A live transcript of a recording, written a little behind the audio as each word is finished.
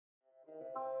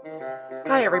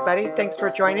Hi, everybody. Thanks for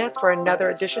joining us for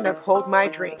another edition of Hold My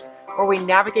Drink, where we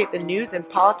navigate the news and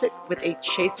politics with a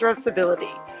chaser of civility.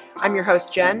 I'm your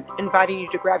host, Jen, inviting you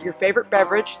to grab your favorite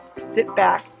beverage, sit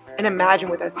back, and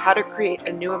imagine with us how to create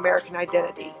a new American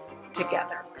identity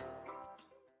together.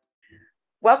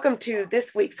 Welcome to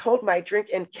this week's Hold My Drink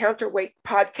and Counterweight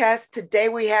podcast. Today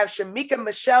we have Shamika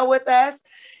Michelle with us.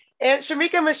 And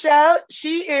Shamika Michelle,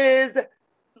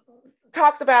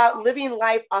 talks about living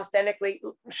life authentically.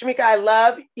 Shamika, I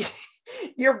love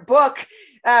your book,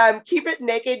 Keep It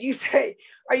Naked. You say,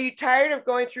 are you tired of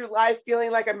going through life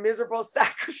feeling like a miserable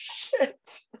sack of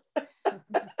shit?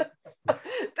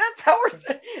 That's how we're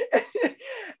saying.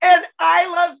 And I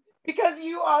love, because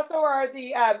you also are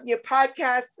the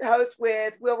podcast host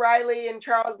with Will Riley and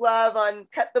Charles Love on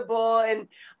Cut the Bull, and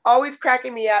always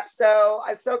cracking me up. So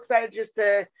I'm so excited just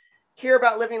to hear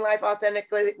about living life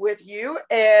authentically with you.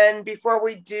 And before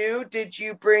we do, did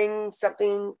you bring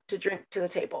something to drink to the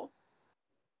table?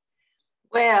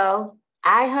 Well,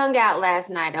 I hung out last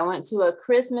night. I went to a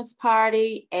Christmas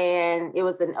party and it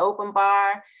was an open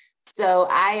bar. So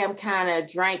I am kind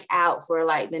of drank out for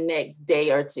like the next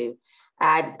day or two.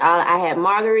 I had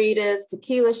margaritas,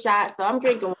 tequila shots. So I'm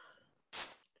drinking.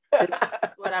 This is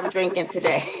what I'm drinking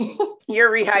today.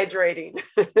 You're rehydrating.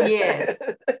 Yes.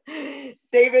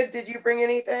 David, did you bring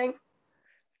anything?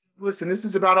 Listen, this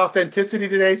is about authenticity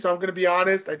today, so I'm going to be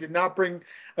honest. I did not bring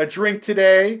a drink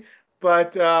today,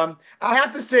 but I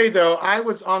have to say, though, I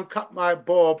was on Cut My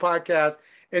Bull podcast,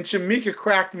 and Shamika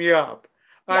cracked me up.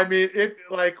 Yeah. I mean, it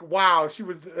like, wow, she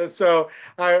was so.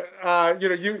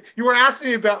 You were asking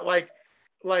me about like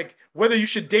whether you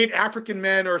should date African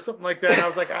men or something like that. And I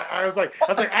was like,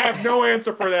 I have no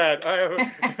answer for that.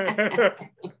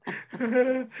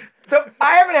 So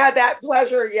I haven't had that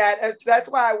pleasure yet. That's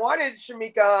why I wanted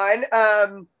Shamika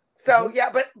on.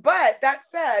 Yeah, but that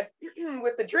said,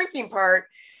 with the drinking part,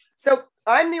 so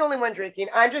I'm the only one drinking.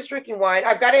 I'm just drinking wine.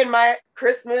 I've got it in my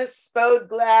Christmas Spode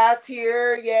glass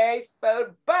here. Yay,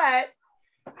 Spode. But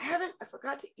I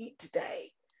forgot to eat today.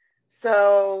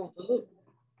 So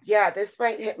yeah, this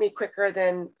might hit me quicker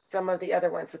than some of the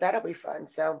other ones. So that'll be fun.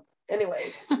 So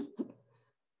anyways.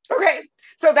 Okay.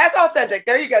 So that's authentic.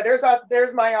 There you go.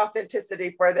 There's my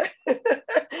authenticity for that.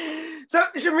 So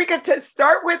Shamika, to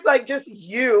start with like just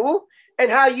you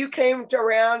and how you came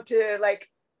around to like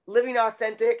living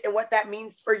authentic and what that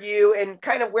means for you and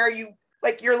kind of where you,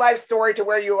 like your life story to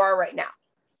where you are right now.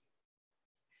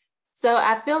 So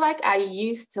I feel like I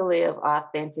used to live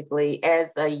authentically as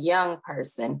a young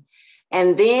person.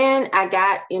 And then I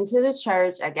got into the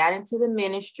church, I got into the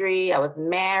ministry, I was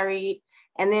married.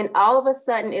 And then all of a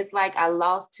sudden, it's like I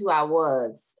lost who I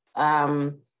was.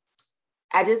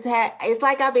 It's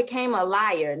like I became a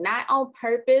liar, not on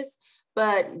purpose,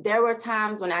 but there were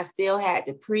times when I still had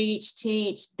to preach,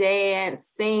 teach, dance,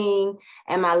 sing,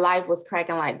 and my life was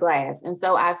cracking like glass. And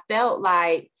so I felt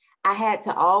like I had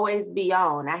to always be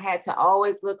on. I had to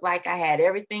always look like I had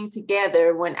everything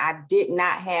together when I did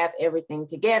not have everything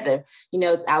together. You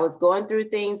know, I was going through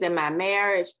things in my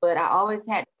marriage, but I always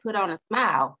had to put on a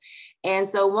smile. And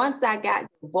so once I got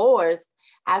divorced,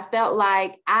 I felt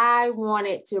like I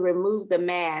wanted to remove the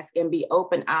mask and be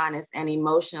open, honest, and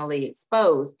emotionally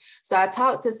exposed. So I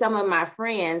talked to some of my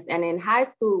friends, and in high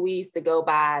school, we used to go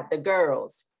by the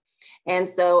girls. And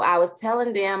so I was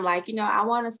telling them, like, you know, I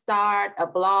want to start a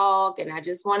blog and I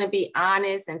just want to be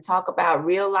honest and talk about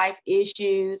real life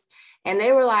issues. And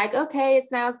they were like, okay, it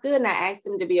sounds good. And I asked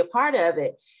them to be a part of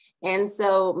it. And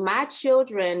so my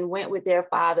children went with their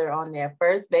father on their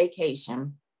first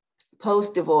vacation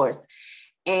post-divorce.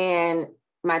 And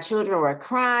my children were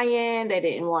crying. They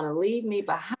didn't want to leave me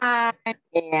behind.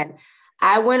 And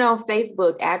I went on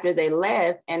Facebook after they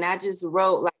left and I just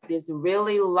wrote like this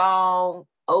really long,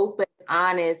 open,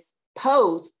 honest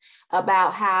post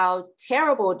about how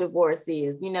terrible divorce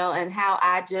is, you know, and how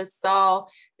I just saw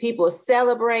people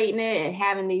celebrating it and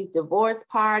having these divorce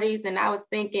parties. And I was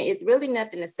thinking it's really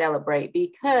nothing to celebrate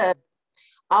because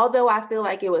although I feel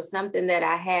like it was something that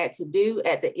I had to do,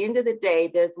 at the end of the day,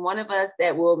 there's one of us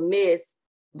that will miss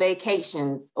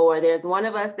vacations, or there's one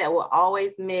of us that will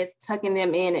always miss tucking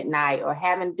them in at night or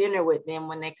having dinner with them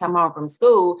when they come home from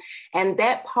school. And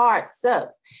that part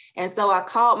sucks. And so I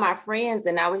called my friends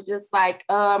and I was just like,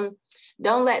 don't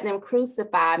let them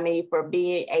crucify me for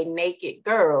being a naked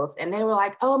girl. And they were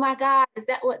like, oh my God, is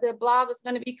that what the blog is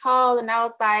going to be called? And I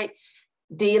was like,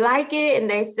 do you like it? And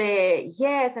they said,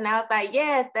 yes. And I was like,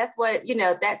 yes, that's what,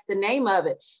 that's the name of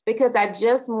it, because I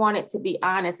just wanted to be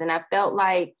honest. And I felt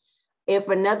like if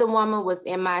another woman was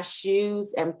in my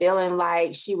shoes and feeling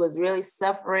like she was really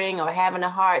suffering or having a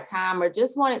hard time, or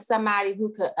just wanted somebody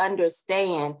who could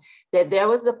understand that there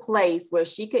was a place where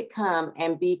she could come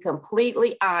and be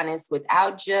completely honest,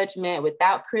 without judgment,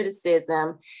 without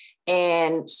criticism,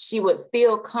 and she would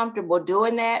feel comfortable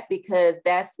doing that, because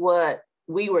that's what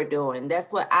we were doing.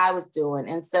 That's what I was doing.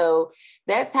 And so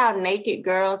that's how Naked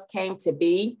Girls came to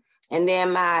be. And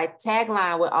then my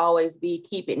tagline would always be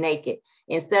keep it naked.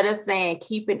 Instead of saying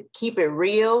keep it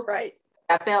real. Right.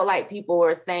 I felt like people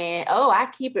were saying, oh, I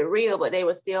keep it real, but they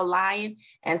were still lying.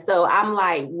 And so I'm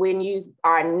like, when you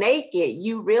are naked,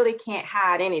 you really can't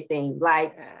hide anything.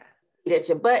 Like that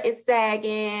your butt is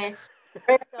sagging,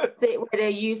 breasts don't sit where they're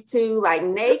used to. Like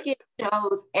naked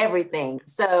shows everything.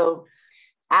 So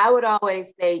I would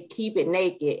always say, keep it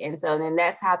naked. And so then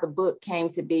that's how the book came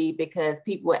to be, because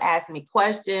people would ask me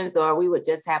questions or we would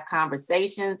just have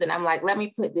conversations. And I'm like, let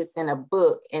me put this in a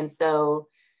book. And so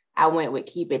I went with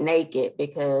Keep It Naked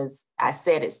because I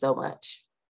said it so much.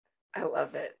 I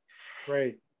love it.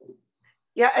 Great.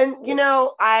 Yeah. And,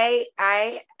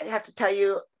 I have to tell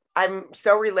you, I'm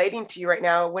so relating to you right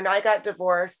now. When I got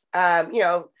divorced, I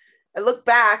look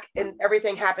back and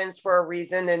everything happens for a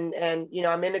reason, and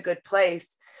I'm in a good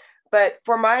place. But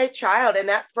for my child, and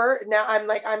now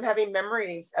I'm having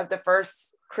memories of the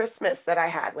first Christmas that I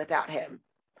had without him,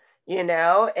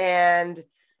 and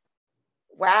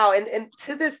wow. And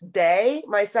to this day,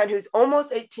 my son, who's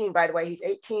almost 18, by the way, he's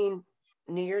 18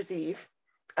 New Year's Eve.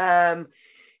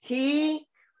 He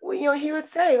would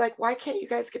say, like, why can't you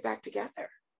guys get back together?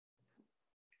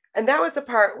 And that was the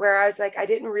part where I was like, I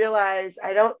didn't realize,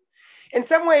 in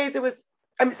some ways it was,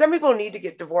 some people need to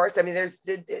get divorced. I mean,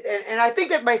 and I think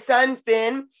that my son,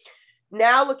 Finn,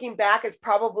 now looking back, is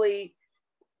probably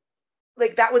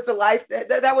like, that was the life,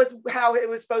 that was how it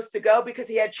was supposed to go, because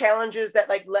he had challenges that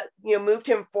moved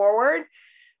him forward.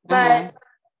 But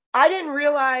I didn't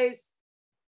realize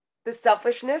the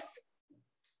selfishness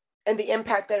and the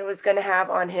impact that it was going to have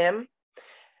on him.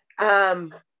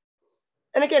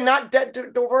 And again,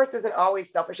 divorce isn't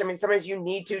always selfish. I mean, sometimes you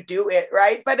need to do it,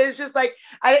 right? But it's just like,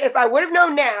 if I would have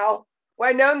known now, well,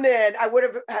 I known then,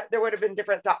 there would have been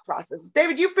different thought processes.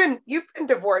 David, you've been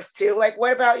divorced too. Like,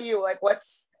 what about you? Like,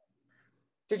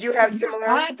 did you have similar?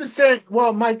 I have to say,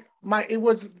 well, it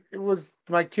was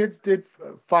my kids did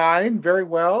fine, very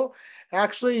well,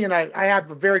 actually, and I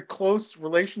have a very close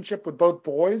relationship with both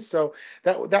boys, so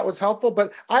that was helpful.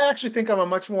 But I actually think I'm a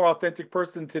much more authentic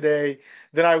person today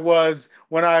than I was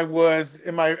when I was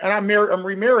and I'm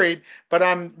remarried, but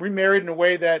I'm remarried in a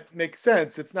way that makes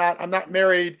sense. I'm not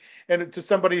married and to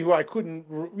somebody who I couldn't,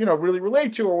 really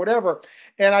relate to or whatever.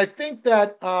 And I think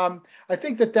that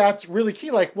that's really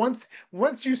key. Like once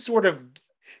you sort of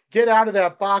get out of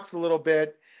that box a little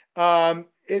bit,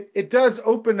 it does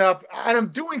open up, and I'm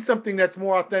doing something that's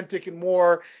more authentic and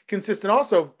more consistent.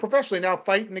 Also, professionally now,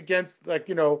 fighting against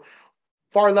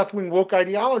far left-wing woke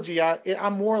ideology,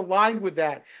 I'm more aligned with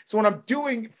that. So when I'm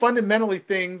doing fundamentally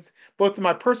things, both in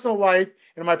my personal life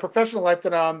and in my professional life,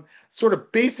 that I'm sort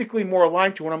of basically more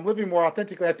aligned to, when I'm living more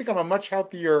authentically, I think I'm a much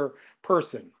healthier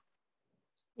person.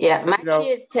 Yeah, my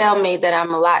kids tell me that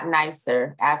I'm a lot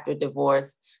nicer after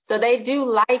divorce. So they do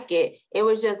like it. It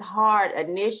was just hard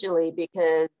initially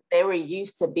because they were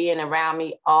used to being around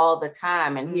me all the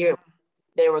time. And here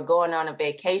they were going on a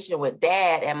vacation with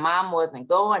dad and mom wasn't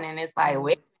going. And it's like,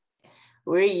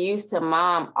 we're used to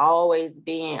mom always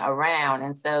being around.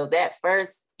 And so that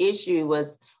first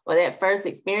that first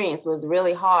experience was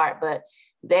really hard, but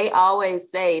they always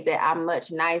say that I'm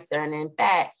much nicer. And in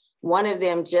fact, one of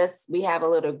them we have a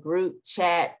little group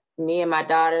chat, me and my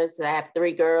daughters, so I have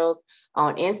 3 girls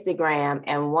on Instagram.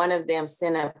 And one of them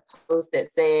sent a post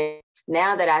that said,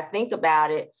 now that I think about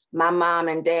it, my mom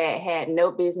and dad had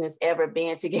no business ever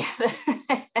being together.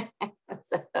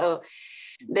 So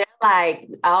they're like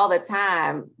all the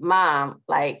time, Mom,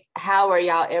 like, how are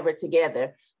y'all ever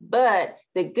together? But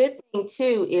the good thing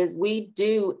too, is we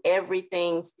do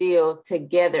everything still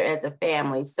together as a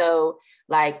family. So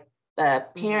like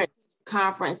parent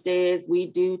conferences, we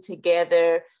do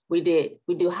together. We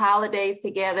do holidays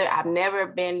together. I've never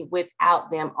been without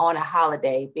them on a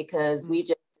holiday because we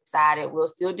just decided we'll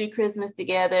still do Christmas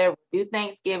together, we'll do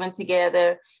Thanksgiving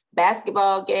together,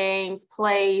 basketball games,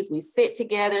 plays, we sit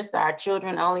together. So our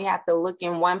children only have to look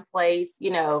in one place,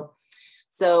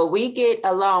 so we get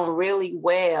along really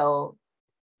well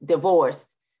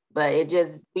divorced, but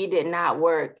we did not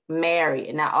work married.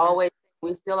 And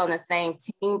we're still on the same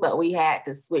team, but we had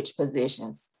to switch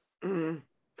positions.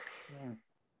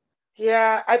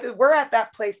 Yeah, we're at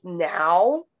that place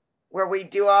now where we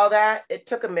do all that. It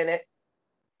took a minute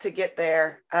to get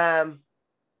there.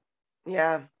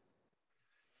 Yeah.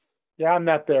 Yeah, I'm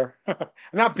not there.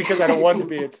 Not because I don't want to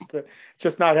be. It's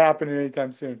just not happening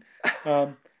anytime soon.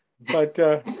 But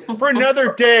for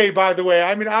another day, by the way,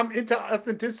 I mean, I'm into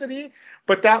authenticity,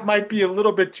 but that might be a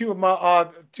little bit too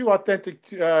authentic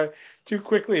too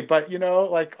quickly. But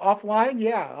like offline,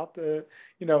 yeah, I'll have to,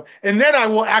 and then I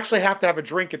will actually have to have a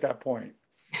drink at that point.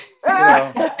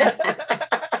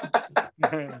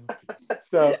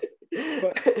 So,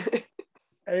 but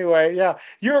anyway, yeah,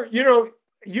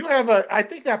 you have I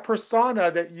think that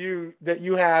persona that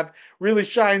you have really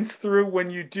shines through when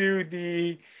you do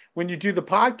the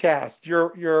podcast.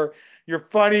 You're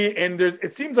funny, and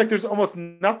it seems like there's almost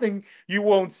nothing you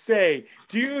won't say.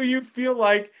 Do you feel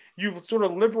like you've sort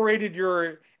of liberated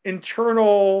your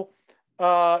internal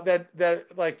that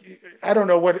like, I don't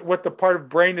know what the part of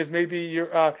brain is, maybe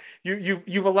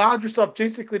you've allowed yourself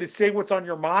basically to say what's on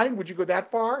your mind? Would you go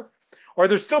that far? Or are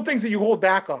there still things that you hold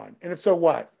back on? And if so,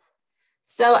 what?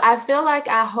 So I feel like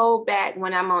I hold back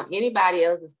when I'm on anybody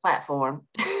else's platform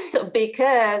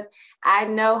because I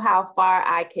know how far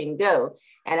I can go.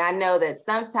 And I know that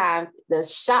sometimes the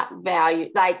shock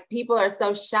value, like people are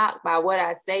so shocked by what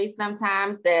I say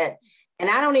sometimes that, and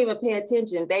I don't even pay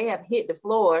attention. They have hit the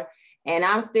floor and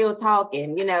I'm still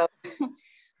talking,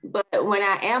 But when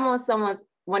I am on someone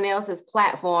else's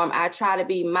platform, I try to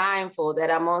be mindful that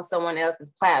I'm on someone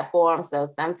else's platform. So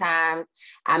sometimes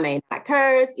I may not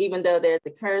curse, even though there's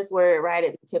a curse word right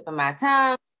at the tip of my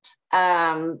tongue.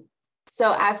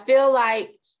 So I feel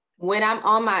like when I'm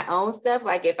on my own stuff,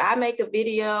 like if I make a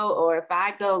video or if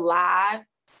I go live,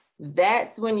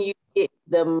 that's when you get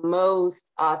the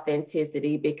most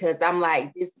authenticity, because I'm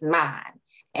like, this is mine.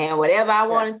 And whatever I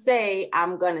want to say,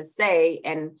 I'm going to say.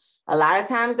 And a lot of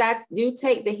times I do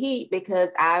take the heat because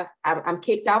I'm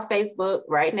kicked off Facebook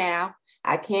right now.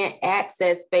 I can't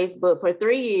access Facebook for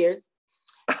 3 years.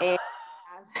 And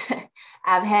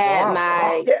I've had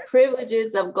my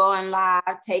privileges of going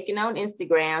live, taken on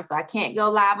Instagram. So I can't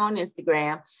go live on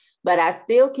Instagram, but I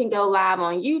still can go live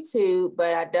on YouTube,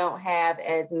 but I don't have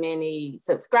as many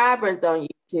subscribers on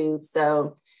YouTube.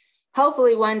 So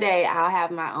hopefully one day I'll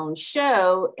have my own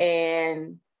show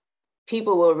and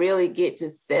people will really get to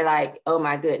say like, oh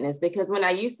my goodness, because when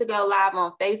I used to go live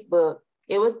on Facebook,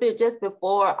 it was just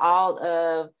before all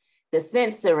of the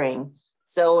censoring.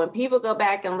 So when people go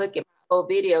back and look at my old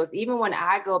videos, even when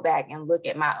I go back and look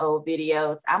at my old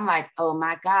videos, I'm like, oh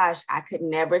my gosh, I could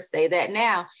never say that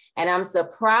now. And I'm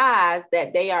surprised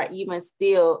that they are even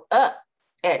still up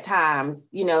at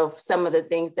times, some of the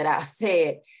things that I've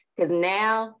said, because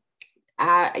now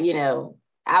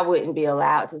I wouldn't be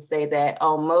allowed to say that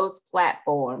on most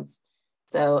platforms.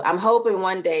 So I'm hoping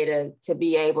one day to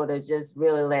be able to just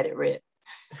really let it rip.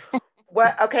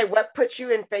 What put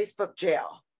you in Facebook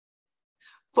jail?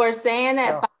 For saying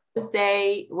that Father's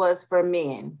Day was for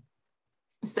men.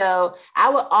 So I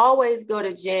would always go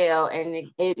to jail, and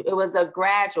it was a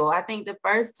gradual. I think the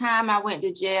first time I went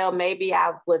to jail, maybe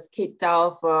I was kicked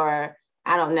off for,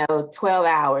 I don't know, 12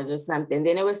 hours or something.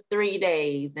 Then it was 3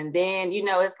 days. And then,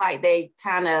 it's like they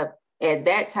kind of, at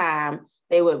that time,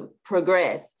 they would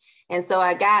progress. And so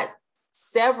I got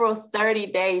several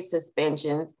 30-day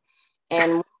suspensions.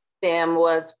 And one of them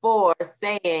was for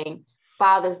saying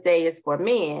Father's Day is for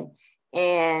men.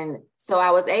 And so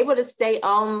I was able to stay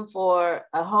on for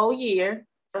a whole year.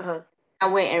 Uh-huh. I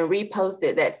went and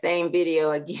reposted that same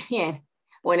video again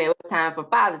when it was time for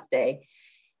Father's Day.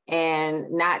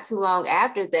 And not too long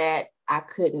after that, I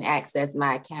couldn't access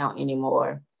my account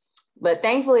anymore. But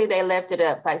thankfully, they left it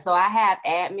up. So I have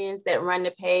admins that run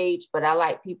the page, but I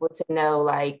like people to know,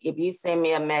 like, if you send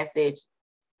me a message,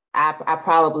 I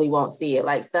probably won't see it.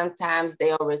 Like sometimes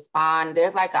they'll respond.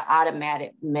 There's like an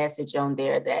automatic message on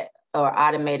there or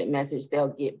automated message they'll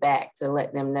get back to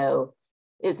let them know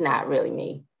it's not really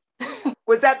me.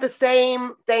 Was that the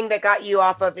same thing that got you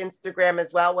off of Instagram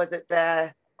as well? Was it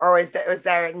or is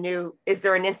there an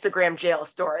Instagram jail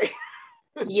story?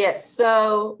 Yes.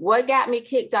 So what got me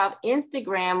kicked off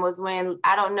Instagram was when,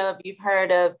 I don't know if you've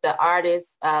heard of the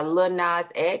artist Lil Nas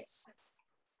X,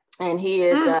 and he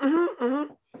is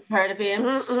heard of him.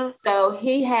 Mm-hmm. So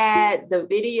he had the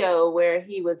video where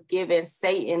he was giving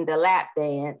Satan the lap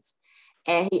dance.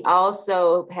 And he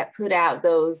also had put out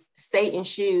those Satan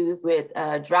shoes with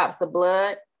drops of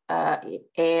blood.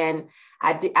 And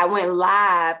I went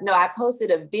live. No, I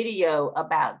posted a video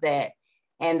about that.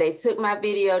 And they took my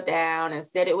video down and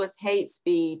said it was hate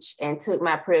speech and took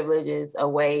my privileges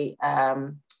away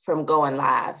from going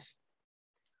live.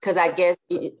 Because I guess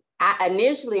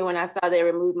initially when I saw they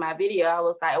removed my video, I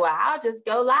was like, well, I'll just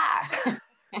go live.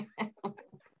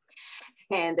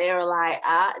 And they were like,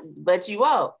 but you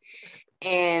won't.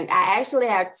 And I actually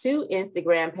have 2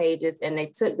 Instagram pages, and they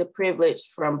took the privilege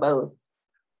from both.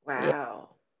 Wow. Yeah.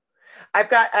 I've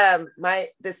got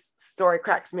this story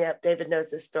cracks me up. David knows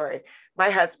this story. My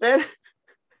husband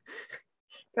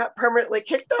got permanently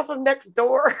kicked off of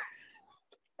Nextdoor.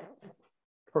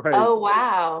 Right. Oh,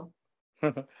 wow.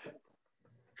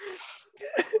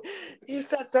 He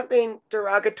said something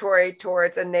derogatory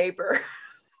towards a neighbor.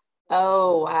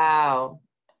 Oh, wow.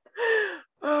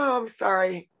 Oh, I'm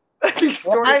sorry.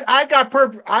 Well, I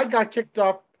got kicked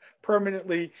off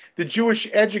permanently the Jewish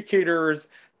Educators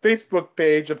Facebook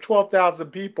page of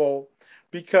 12,000 people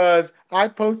because I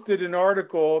posted an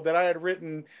article that I had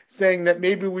written saying that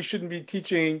maybe we shouldn't be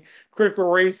teaching critical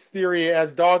race theory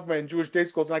as dogma in Jewish day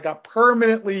schools, and I got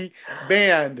permanently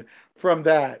banned from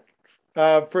that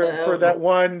for that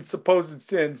one supposed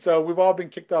sin. So we've all been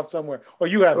kicked off somewhere. Well,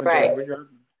 you haven't, right. but your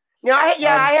husband. No, I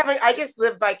haven't. I just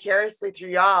live vicariously through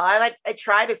y'all. I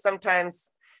try to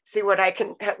sometimes see where I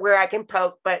can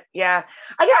poke, but yeah,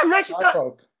 I'm not just not.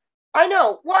 Poke. I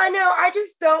know. Well, I know. I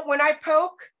just don't. When I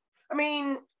poke, I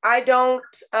mean, I don't.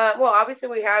 Well, obviously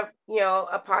we have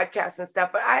a podcast and stuff,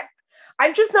 but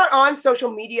I'm just not on social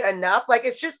media enough. Like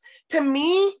it's just to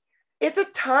me, it's a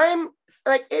time.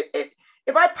 Like it.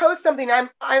 If I post something, I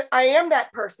am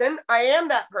that person. I am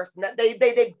that person that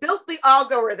they built the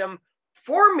algorithm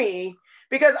for me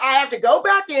because I have to go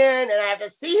back in and I have to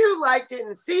see who liked it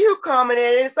and see who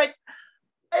commented. And it's like,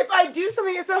 if I do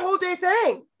something, it's a whole day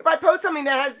thing. If I post something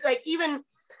that has like even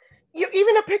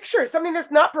a picture, something that's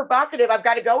not provocative, I've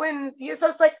got to go in. So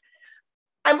it's like,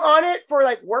 I'm on it for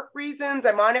like work reasons.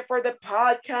 I'm on it for the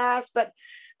podcast, but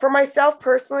for myself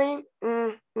personally,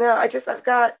 no, I've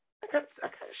got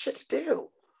shit to do.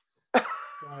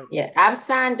 Yeah, I've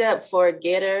signed up for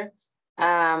Getter.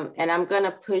 And I'm going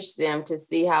to push them to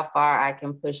see how far I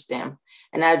can push them.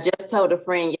 And I just told a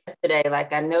friend yesterday,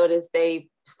 like I noticed they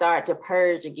start to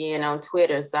purge again on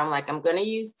Twitter. So I'm like, I'm going to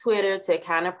use Twitter to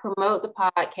kind of promote the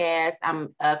podcast.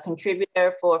 I'm a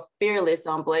contributor for Fearless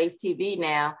on Blaze TV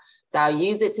now. So I'll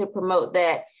use it to promote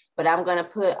that. But I'm going to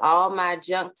put all my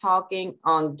junk talking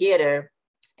on Getter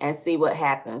and see what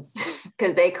happens.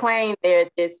 Because they claim they're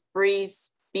this free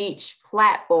speech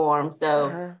platform.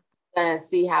 So gonna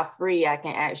see how free I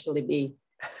can actually be.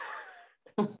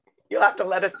 You'll have to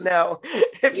let us know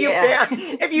if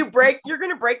you break. You're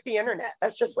gonna break the internet.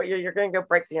 That's just what you're gonna go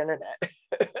break the internet.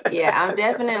 Yeah, I'm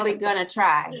definitely gonna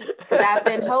try because I've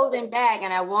been holding back,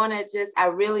 and I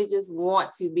really just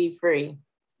want to be free.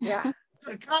 Yeah.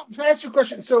 Can I ask you a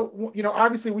question? So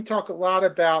obviously we talk a lot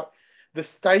about the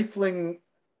stifling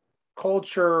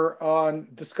culture on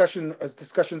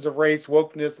discussions of race,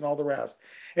 wokeness, and all the rest.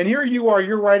 And here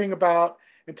you're writing about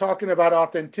and talking about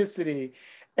authenticity.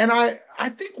 And I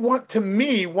think one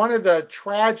of the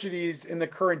tragedies in the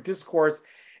current discourse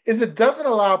is it doesn't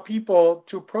allow people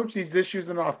to approach these issues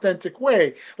in an authentic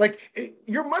way. Like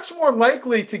you're much more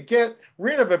likely to get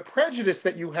rid of a prejudice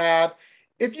that you have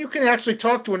if you can actually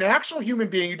talk to an actual human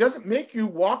being who doesn't make you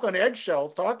walk on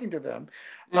eggshells talking to them.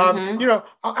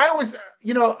 I always,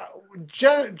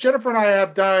 Jennifer and I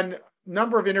have done a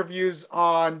number of interviews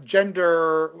on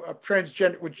transgender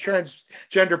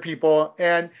people.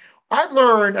 And I've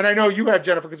learned, and I know you have,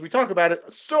 Jennifer, because we talk about it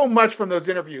so much from those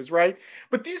interviews, right?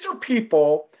 But these are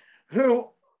people who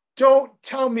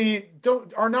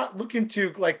are not looking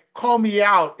to like call me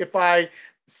out if I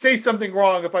say something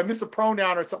wrong, if I miss a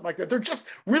pronoun or something like that. They're just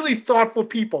really thoughtful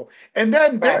people. And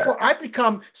then therefore I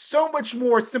become so much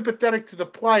more sympathetic to the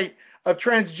plight of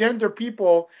transgender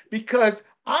people because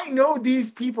I know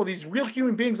these people, these real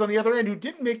human beings on the other end who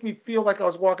didn't make me feel like I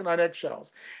was walking on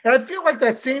eggshells. And I feel like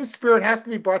that same spirit has to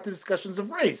be brought to discussions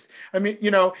of race. I mean,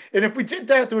 and if we did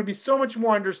that, there would be so much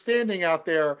more understanding out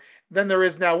there than there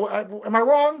is now. Am I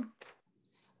wrong?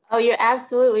 Oh, you're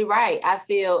absolutely right. I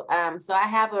feel, so I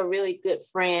have a really good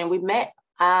friend. We met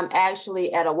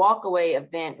actually at a walkaway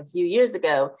event a few years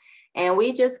ago, and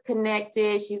we just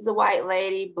connected. She's a white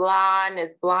lady, blonde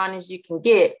as you can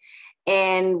get.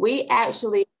 And we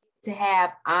actually to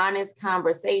have honest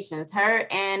conversations. Her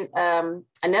and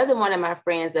another one of my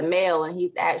friends, a male, and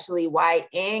he's actually white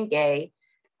and gay.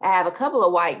 I have a couple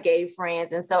of white gay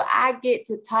friends. And so I get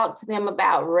to talk to them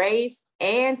about race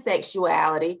and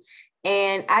sexuality.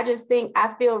 And I just think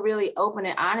I feel really open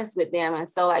and honest with them. And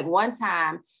so like one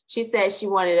time she said she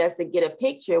wanted us to get a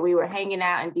picture. We were hanging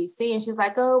out in DC and she's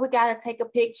like, oh, we got to take a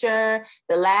picture.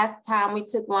 The last time we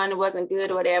took one, it wasn't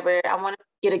good or whatever. I want to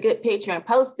get a good picture and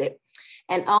post it.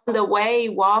 And on the way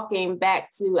walking back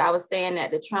I was staying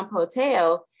at the Trump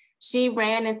Hotel, she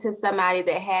ran into somebody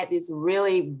that had this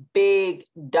really big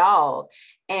dog.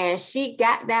 And she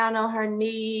got down on her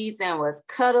knees and was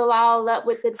cuddled all up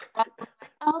with the dog.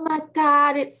 oh my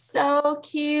God, it's so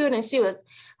cute. And she was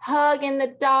hugging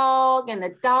the dog, and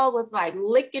the dog was like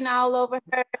licking all over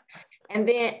her. And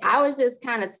then I was just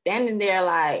kind of standing there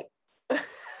like,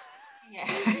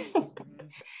 yeah.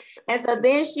 And so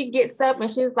then she gets up and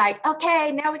she's like,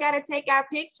 okay, now we got to take our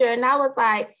picture. And I was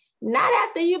like, not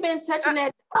after you've been touching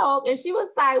that dog. And she was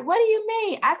like, what do you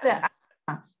mean? I said,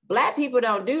 Black people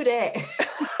don't do that.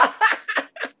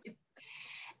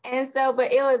 And so,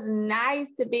 but it was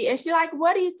nice to be, and she's like,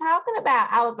 what are you talking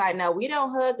about? I was like, no, we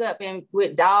don't hug up and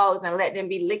with dogs and let them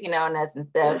be licking on us and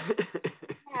stuff.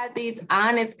 Have these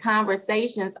honest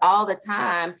conversations all the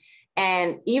time.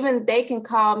 And even they can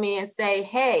call me and say,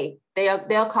 hey,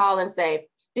 they'll call and say,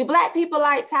 do Black people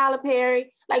like Tyler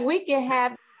Perry? Like, we can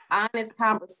have honest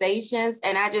conversations.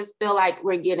 And I just feel like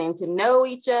we're getting to know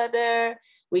each other.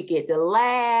 We get to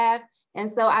laugh. And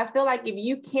so I feel like if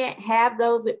you can't have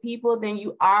those with people, then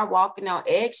you are walking on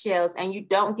eggshells and you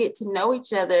don't get to know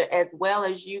each other as well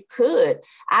as you could.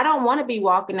 I don't want to be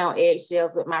walking on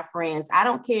eggshells with my friends. I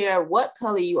don't care what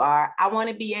color you are. I want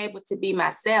to be able to be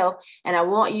myself. And I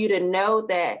want you to know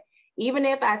that even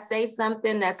if I say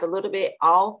something that's a little bit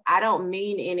off, I don't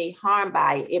mean any harm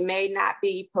by it. It may not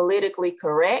be politically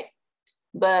correct,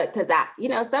 but because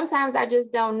sometimes I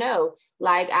just don't know.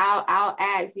 Like I'll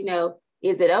ask,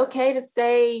 is it okay to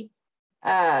say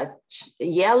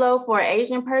yellow for an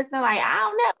Asian person? Like, I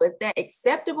don't know. Is that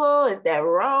acceptable? Is that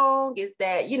wrong? Is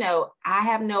that, I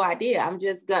have no idea. I'm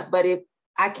just gonna, but if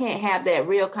I can't have that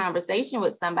real conversation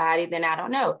with somebody, then I don't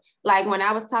know. Like when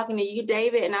I was talking to you,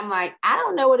 David, and I'm like, I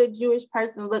don't know what a Jewish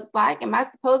person looks like. Am I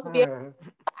supposed to be? I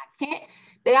can't.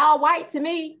 They all white to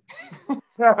me.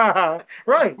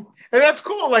 Right. And that's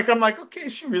cool. Like, I'm like, okay,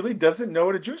 she really doesn't know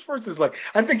what a Jewish person is like.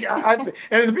 I think,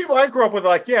 and the people I grew up with are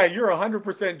like, yeah, you're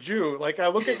 100% Jew. Like, I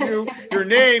look at you, your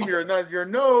name, your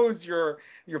nose, your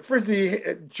frizzy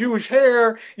Jewish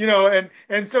hair, and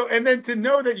so, and then to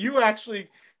know that you actually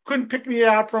couldn't pick me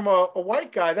out from a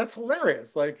white guy, that's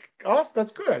hilarious. Like, us,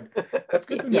 that's good. That's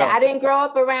good to know. Yeah, I didn't grow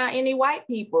up around any white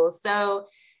people. So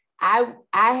I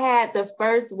had the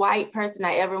first white person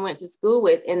I ever went to school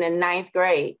with in the 9th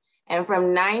grade. And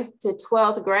from 9th to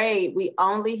 12th grade, we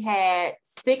only had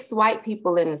 6 white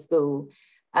people in the school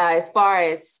as far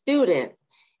as students.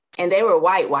 And they were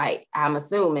white, I'm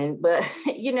assuming. But,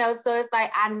 so it's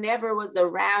like I never was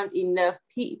around enough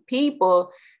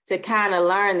people to kind of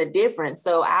learn the difference.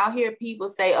 So I'll hear people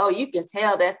say, oh, you can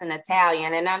tell that's an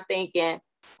Italian. And I'm thinking,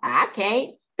 I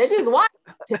can't. They're just white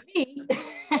to me,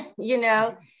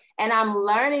 And I'm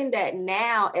learning that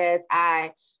now as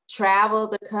I travel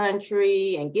the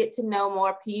country and get to know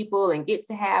more people and get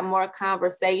to have more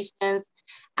conversations.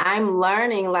 I'm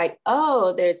learning like,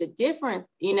 oh, there's a difference.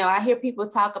 I hear people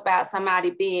talk about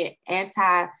somebody being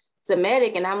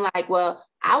anti-Semitic, and I'm like, well,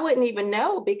 I wouldn't even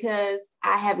know because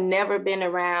I have never been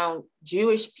around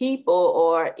Jewish people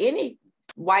or any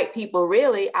white people,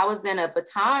 really. I was in a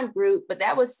baton group, but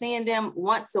that was seeing them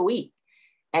once a week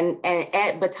and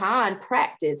at baton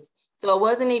practice. So it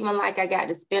wasn't even like I got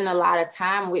to spend a lot of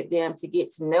time with them to get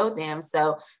to know them.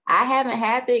 So I haven't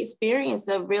had the experience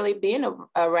of really being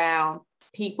around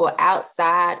people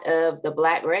outside of the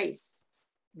Black race.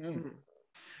 Mm.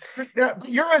 Yeah,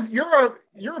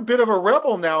 you're a bit of a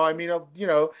rebel now. I mean,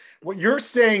 what you're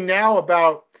saying now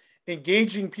about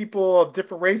engaging people of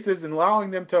different races and allowing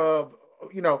them to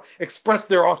express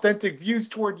their authentic views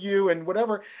toward you and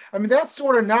whatever. I mean, that's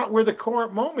sort of not where the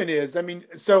current moment is. I mean,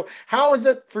 so how is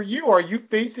it for you? Are you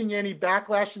facing any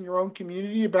backlash in your own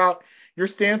community about your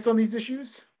stance on these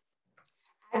issues?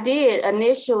 I did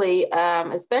initially,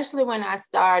 especially when I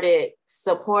started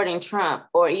supporting Trump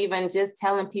or even just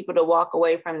telling people to walk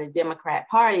away from the Democrat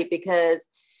Party, because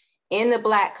in the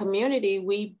Black community,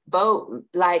 we vote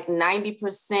like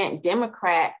 90%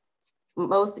 Democrat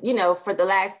for the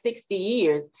last 60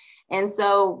 years. And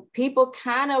so people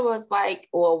kind of was like,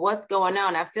 well, what's going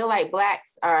on? I feel like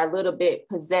Blacks are a little bit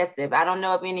possessive. I don't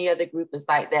know if any other group is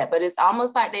like that, but it's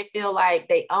almost like they feel like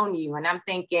they own you. And I'm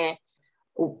thinking,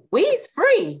 we's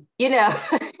free, So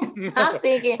I'm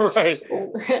thinking, right.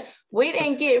 We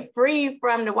didn't get free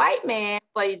from the white man,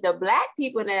 but the Black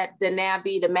people that now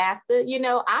be the master,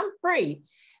 I'm free.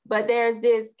 But there's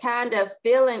this kind of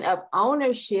feeling of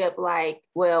ownership, like,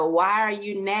 well, why are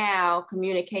you now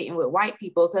communicating with white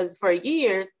people? Because for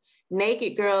years,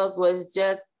 Naked Girls was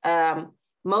just,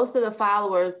 most of the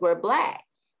followers were Black.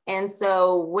 And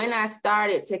so when I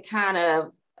started to kind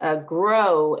of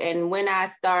grow and when I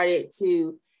started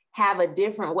to have a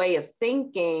different way of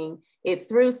thinking, it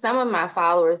threw some of my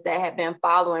followers that had been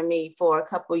following me for a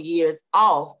couple years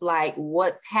off, like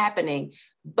what's happening.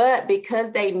 But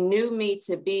because they knew me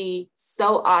to be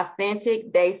so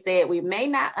authentic, they said, we may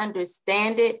not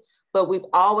understand it, but we've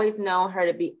always known her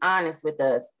to be honest with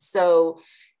us. So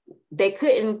they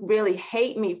couldn't really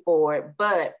hate me for it,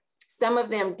 but some of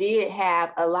them did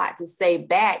have a lot to say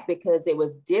back because it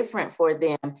was different for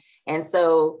them. And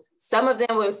so some of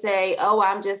them would say, oh,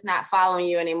 I'm just not following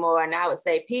you anymore. And I would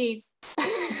say, peace.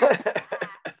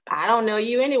 I don't know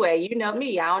you anyway. You know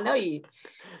me. I don't know you.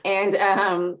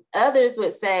 And others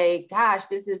would say, gosh,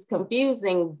 this is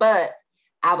confusing, but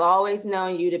I've always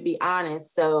known you to be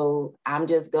honest. So I'm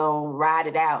just going to ride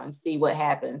it out and see what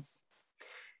happens.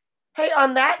 Hey,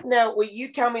 on that note, will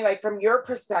you tell me, like, from your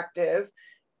perspective,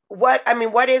 what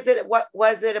is it? What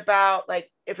was it about? Like,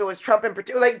 if it was Trump in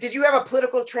particular, like, did you have a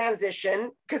political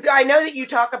transition? Because I know that you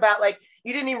talk about, like,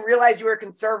 you didn't even realize you were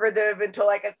conservative until,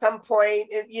 like, at some point,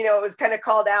 it was kind of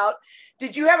called out.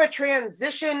 Did you have a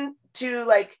transition to,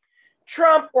 like,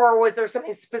 Trump, or was there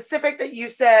something specific that you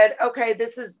said, okay,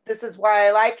 this is why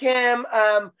I like him?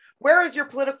 Where is your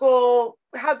political,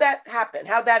 how'd that happen?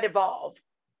 How'd that evolve?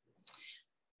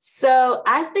 So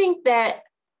I think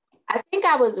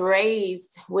I was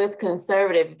raised with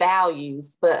conservative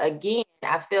values, but again,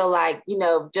 I feel like,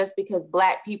 just because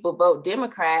Black people vote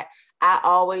Democrat, I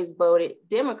always voted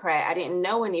Democrat. I didn't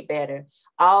know any better.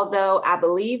 Although I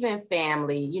believe in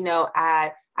family,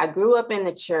 I grew up in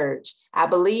the church. I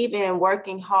believe in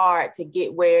working hard to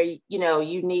get where, you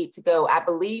need to go. I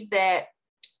believe that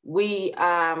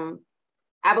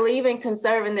I believe in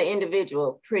conserving the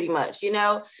individual pretty much,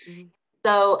 Mm-hmm.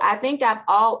 So I think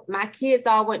my kids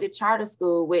all went to charter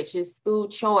school, which is school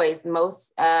choice.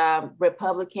 Most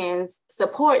Republicans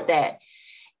support that.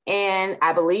 And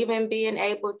I believe in being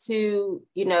able to,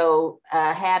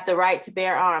 have the right to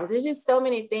bear arms. There's just so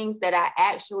many things that I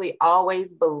actually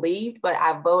always believed, but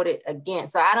I voted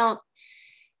against.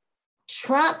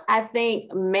 Trump, I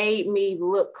think, made me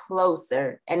look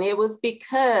closer. And it was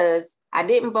because I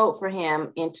didn't vote for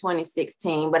him in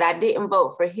 2016, but I didn't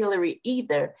vote for Hillary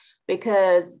either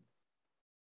because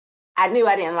I knew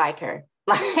I didn't like her.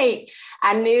 Like,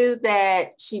 I knew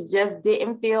that she just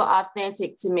didn't feel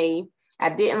authentic to me. I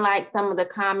didn't like some of the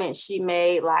comments she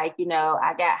made, like,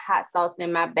 I got hot sauce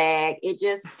in my bag. It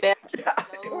just felt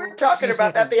we were talking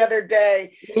about that the other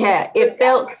day. Yeah, it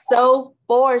felt so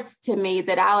forced to me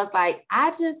that I was like,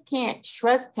 I just can't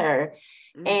trust her.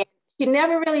 Mm-hmm. And she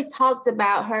never really talked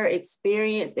about her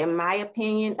experience, in my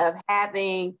opinion, of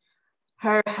having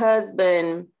her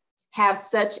husband have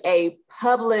such a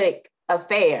public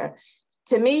affair.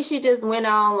 To me, she just went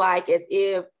on like as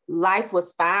if life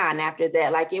was fine after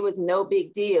that, like it was no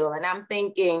big deal. And I'm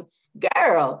thinking,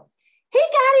 girl, he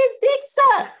got his dick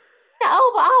sucked in the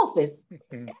Oval Office.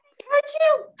 Hurt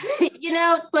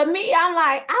you? For me, I'm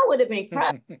like, I would have been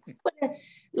crushed.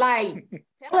 Like,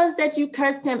 tell us that you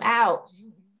cursed him out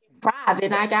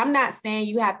private. Like, I'm not saying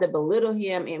you have to belittle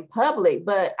him in public,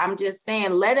 but I'm just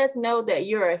saying, let us know that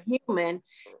you're a human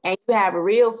and you have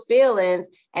real feelings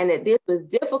and that this was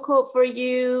difficult for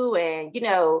you. And,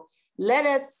 let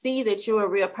us see that you're a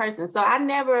real person. So I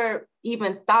never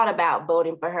even thought about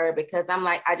voting for her because I'm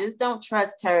like, I just don't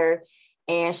trust her.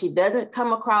 And she doesn't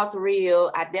come across real.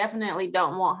 I definitely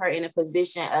don't want her in a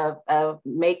position of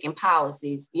making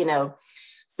policies,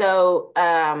 So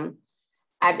I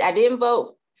didn't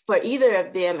vote for either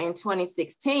of them in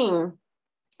 2016.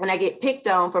 And I get picked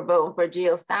on for voting for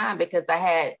Jill Stein because I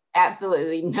had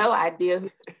absolutely no idea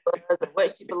who she was or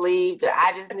what she believed.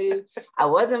 I just knew I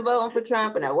wasn't voting for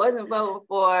Trump and I wasn't voting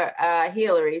for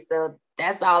Hillary. So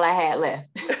that's all I had left.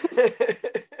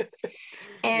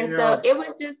 And so it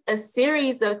was just a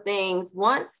series of things.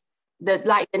 Once the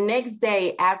next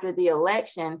day after the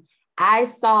election, I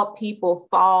saw people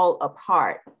fall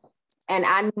apart. And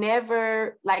I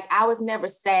was never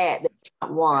sad that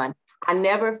Trump won. I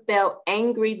never felt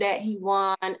angry that he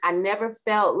won. I never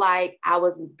felt like I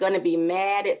was going to be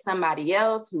mad at somebody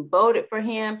else who voted for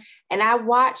him. And I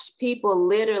watched people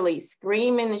literally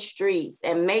scream in the streets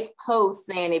and make posts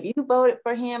saying, if you voted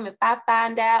for him, if I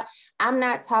find out, I'm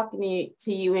not talking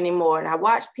to you anymore. And I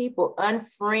watched people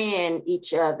unfriend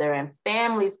each other and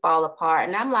families fall apart.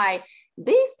 And I'm like,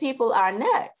 these people are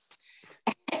nuts.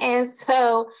 And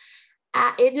so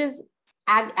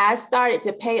I started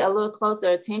to pay a little closer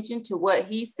attention to what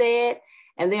he said.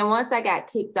 And then once I got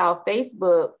kicked off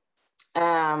Facebook,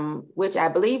 which I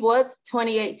believe was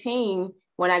 2018,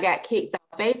 when I got kicked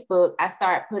off Facebook, I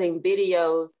started putting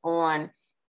videos on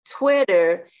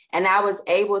Twitter, and I was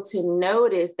able to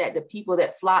notice that the people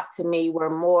that flocked to me were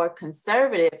more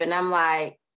conservative. And I'm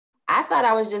like, I thought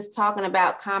I was just talking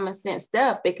about common sense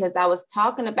stuff, because I was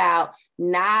talking about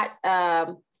not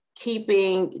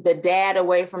keeping the dad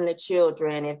away from the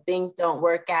children if things don't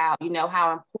work out, you know,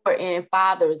 how important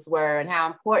fathers were and how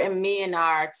important men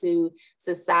are to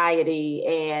society,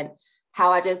 and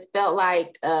how I just felt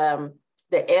like the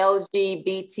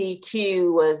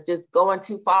LGBTQ was just going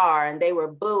too far, and they were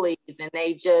bullies, and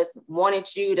they just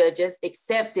wanted you to just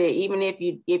accept it, even if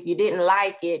you didn't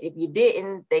like it. If you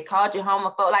didn't, they called you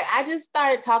homophobe. Like, I just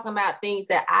started talking about things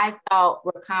that I thought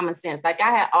were common sense. Like,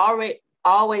 I had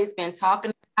always been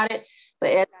talking about it, but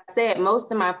as I said,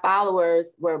 most of my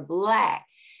followers were Black,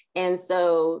 and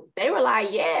so they were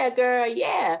like, "Yeah, girl,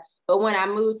 yeah." But when I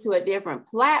moved to a different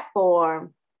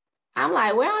platform, I'm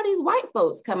like, where are these white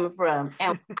folks coming from?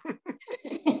 And,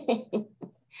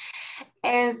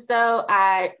 and so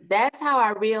that's how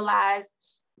I realized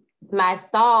my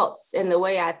thoughts and the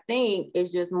way I think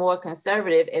is just more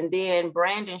conservative. And then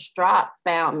Brandon Strock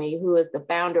found me, who is the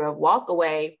founder of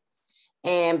Walkaway.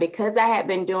 And because I had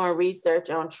been doing research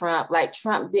on Trump, like,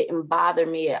 Trump didn't bother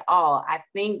me at all. I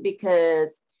think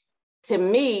because to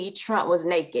me, Trump was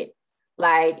naked.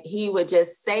 Like, he would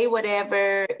just say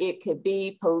whatever. It could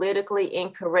be politically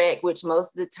incorrect, which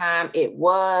most of the time it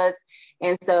was.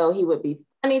 And so he would be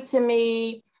funny to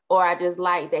me, or I just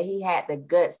like that he had the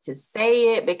guts to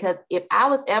say it, because if I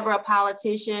was ever a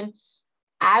politician,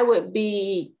 I would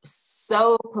be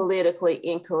so politically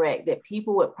incorrect that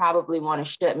people would probably want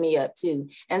to shut me up too.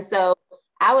 And so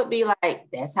I would be like,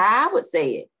 that's how I would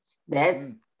say it.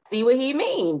 That's see what he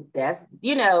mean. That's,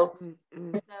 you know.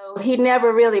 So he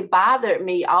never really bothered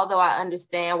me, although I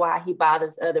understand why he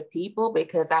bothers other people,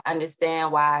 because I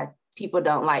understand why people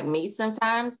don't like me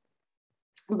sometimes.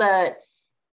 But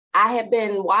I had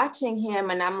been watching him,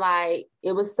 and I'm like,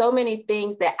 it was so many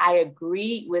things that I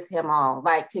agreed with him on.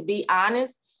 Like, to be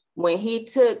honest, when he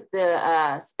took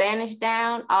the Spanish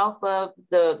down off of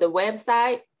the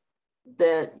website,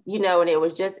 and it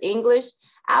was just English,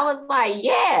 I was like,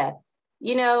 yeah,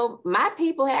 you know, my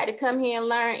people had to come here and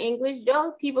learn English.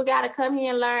 Your people got to come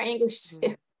here and learn English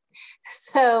too.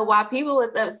 So while people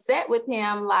was upset with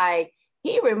him, like,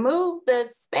 he removed the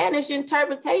Spanish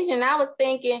interpretation, I was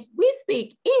thinking, we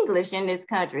speak English in this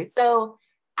country. So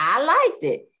I liked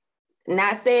it.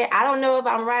 Not saying, I don't know if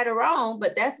I'm right or wrong,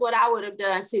 but that's what I would have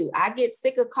done too. I get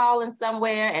sick of calling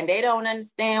somewhere and they don't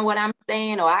understand what I'm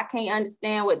saying, or I can't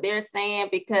understand what they're saying,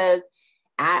 because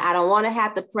I don't want to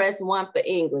have to press 1 for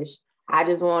English. I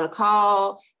just want to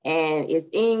call and it's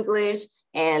English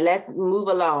and let's move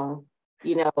along.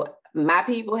 You know, my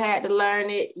people had to learn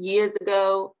it years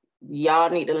ago. Y'all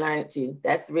need to learn it too.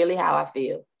 That's really how I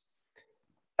feel.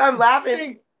 I'm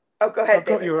laughing. Oh, go ahead.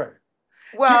 You were.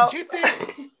 Well, do you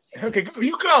think? Okay,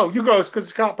 you go, because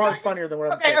it's probably funnier than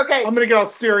what I'm saying. Okay. I'm gonna get all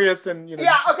serious and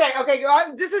Yeah. Okay.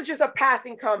 This is just a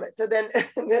passing comment. So then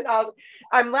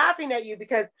I'm laughing at you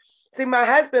because, see, my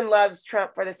husband loves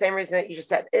Trump for the same reason that you just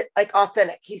said. It, like,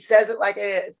 authentic. He says it like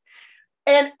it is.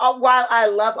 And while I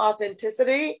love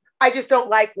authenticity, I just don't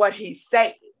like what he's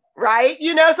saying. Right?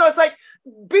 You know, so it's like,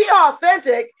 be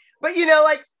authentic, but, you know,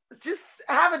 like, just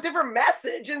have a different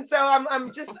message. And so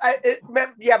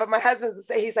but my husband's to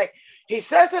say, he's like, he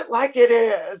says it like it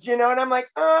is, you know, and I'm like,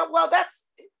 well, that's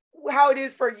how it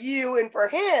is for you, and for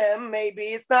him, maybe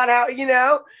it's not how, you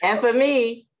know, and for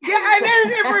me. Yeah, and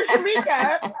then for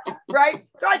Shamika, right?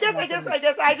 So I guess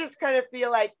I just kind of feel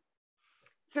like,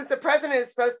 since the president is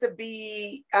supposed to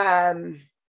be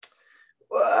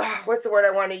what's the word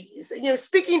I want to use? You know,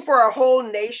 speaking for a whole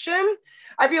nation.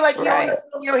 I feel like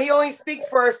he only speaks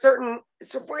for a certain,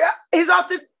 for his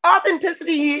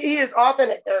authenticity. He is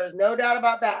authentic. There is no doubt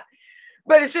about that.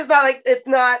 But it's just not like, it's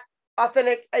not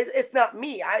authentic. It's not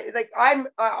me. I'm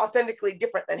authentically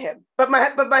different than him. But my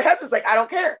husband's like, I don't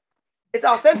care. It's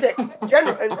authentic.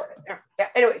 General. Yeah.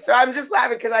 Anyway, so I'm just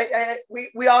laughing because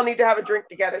we all need to have a drink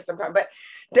together sometime. But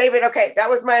David, okay, that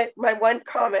was my one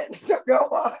comment. So go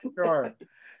on.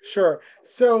 Sure.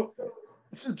 So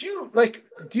do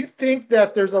you think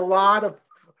that there's a lot of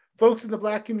folks in the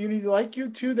Black community like you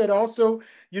too that also,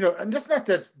 you know, and just not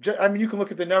that, I mean, you can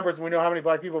look at the numbers and we know how many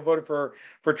Black people voted for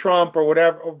Trump or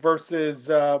whatever versus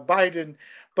Biden,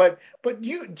 but do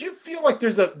you feel like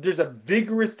there's a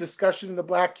vigorous discussion in the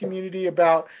Black community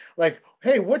about, like,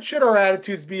 hey, what should our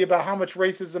attitudes be about how much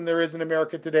racism there is in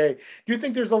America today? Do you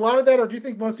think there's a lot of that, or do you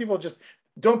think most people just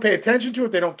don't pay attention to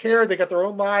it? They don't care. They got their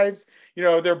own lives. You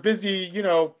know, they're busy, you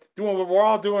know, doing what we're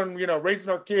all doing, you know, raising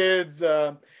our kids,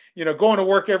 you know, going to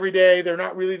work every day. They're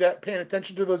not really that paying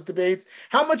attention to those debates.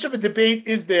 How much of a debate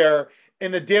is there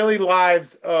in the daily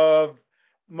lives of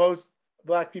most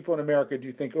Black people in America, do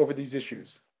you think, over these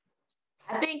issues?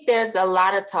 I think there's a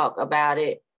lot of talk about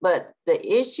it, But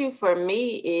the issue for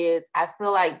me is I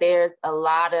feel like there's a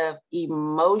lot of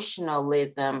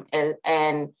emotionalism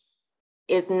and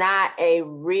it's not a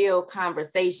real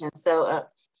conversation. So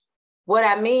what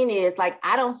I mean is, like,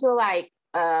 I don't feel like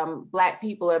Black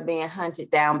people are being hunted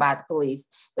down by the police,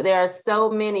 but there are so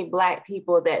many Black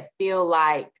people that feel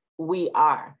like we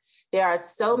are. There are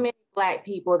so many Black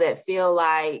people that feel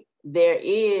like there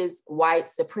is white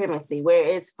supremacy,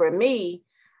 whereas for me,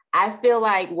 I feel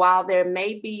like while there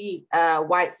may be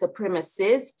white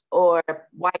supremacists or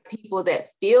white people that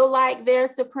feel like they're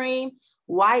supreme,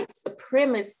 white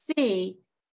supremacy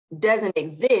doesn't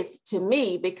exist to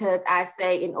me, because I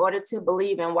say in order to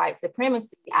believe in white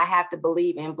supremacy, I have to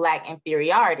believe in Black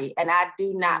inferiority. And I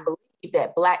do not believe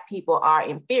that Black people are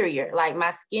inferior. Like,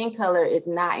 my skin color is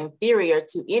not inferior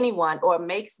to anyone or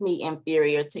makes me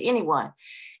inferior to anyone.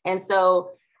 And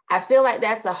so I feel like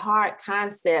that's a hard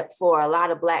concept for a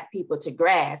lot of Black people to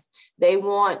grasp. They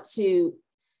want to,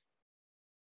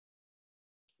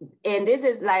 and this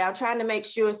is like, I'm trying to make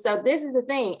sure. So this is the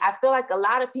thing. I feel like a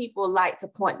lot of people like to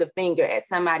point the finger at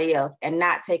somebody else and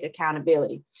not take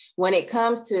accountability. When it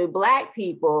comes to Black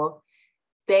people,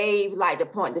 they like to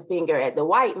point the finger at the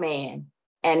white man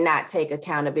and not take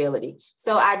accountability.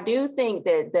 So I do think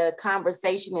that the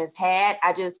conversation is had.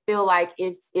 I just feel like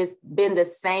it's been the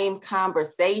same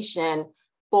conversation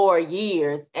for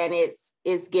years, and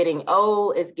it's getting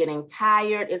old, it's getting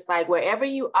tired. It's like wherever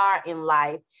you are in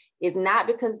life, it's not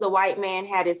because the white man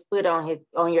had his foot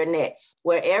on your neck.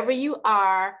 Wherever you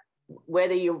are,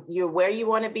 whether you're where you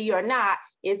want to be or not,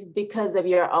 is because of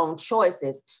your own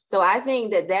choices. So I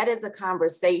think that is a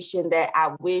conversation that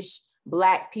I wish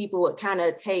Black people would kind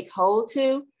of take hold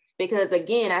to, because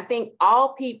again, I think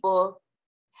all people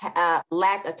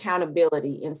lack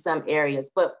accountability in some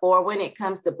areas, but for when it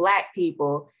comes to Black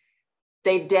people,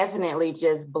 they definitely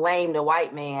just blame the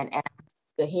white man. And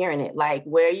I'm hearing it, like,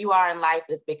 where you are in life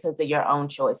is because of your own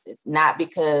choices, not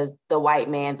because the white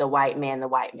man.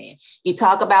 You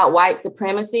talk about white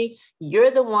supremacy, you're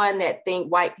the one that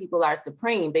think white people are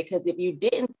supreme, because if you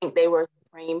didn't think they were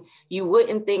supreme, you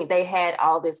wouldn't think they had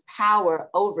all this power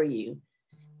over you.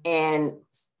 And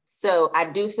so I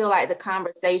do feel like the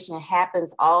conversation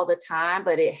happens all the time,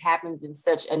 but it happens in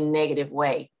such a negative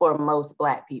way for most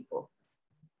Black people.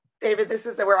 David, this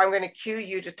is where I'm going to cue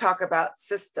you to talk about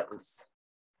systems.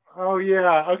 Oh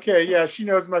yeah, okay, yeah. She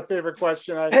knows my favorite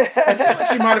question. I think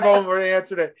she might have already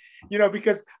answered it.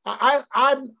 Because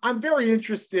I'm very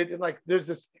interested in, like, there's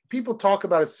this, people talk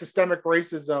about a systemic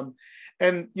racism,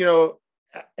 and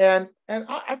and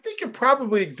I think it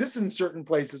probably exists in certain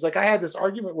places. Like, I had this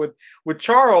argument with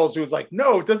Charles, who was like,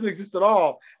 no, it doesn't exist at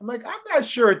all. I'm like, I'm not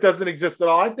sure it doesn't exist at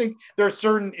all. I think there are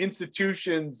certain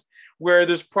institutions where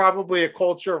there's probably a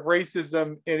culture of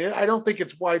racism in it. I don't think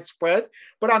it's widespread,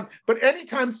 but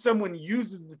anytime someone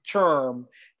uses the term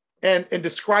and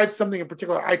describes something in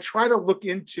particular, I try to look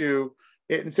into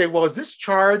it and say, well, does this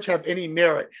charge have any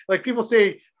merit? Like people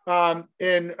say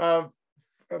in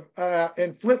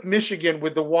Flint, Michigan,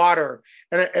 with the water,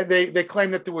 and they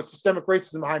claim that there was systemic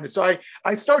racism behind it. So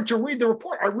I started to read the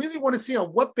report. I really want to see on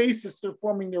what basis they're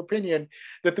forming their opinion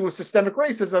that there was systemic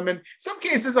racism. In some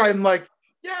cases, I'm like,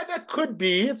 yeah, that could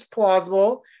be. It's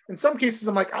plausible. In some cases,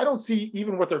 I'm like, I don't see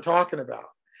even what they're talking about.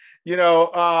 There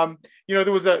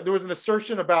was an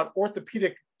assertion about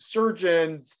orthopedic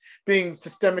surgeons being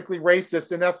systemically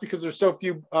racist, and that's because there's so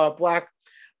few Black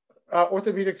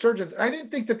orthopedic surgeons. And I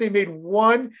didn't think that they made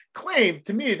one claim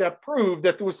to me that proved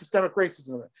that there was systemic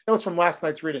racism. That was from last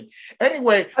night's reading.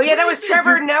 Anyway. Oh yeah, that was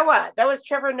Trevor Noah. That was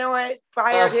Trevor Noah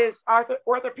fired his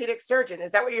orthopedic surgeon.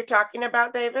 Is that what you're talking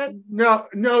about, David? No.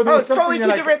 It's totally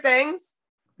two different things.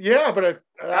 Yeah, but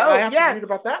I have to read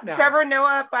about that now. Trevor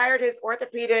Noah fired his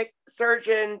orthopedic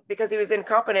surgeon because he was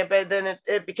incompetent, but then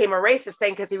it became a racist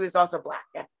thing because he was also Black.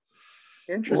 Yeah.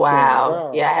 Interesting.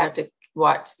 Wow. Yeah, I have to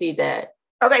see that.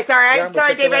 Okay, sorry.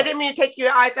 Sorry, David. I didn't mean to take you.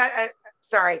 I thought.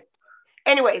 Sorry.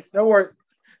 Anyways. No worries.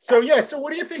 So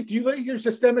what do you think? Do you think there's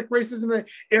systemic racism?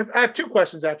 I have two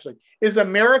questions, actually. Is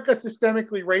America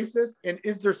systemically racist, and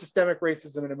is there systemic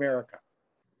racism in America?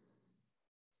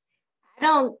 I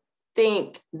don't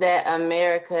think that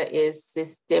America is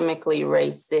systemically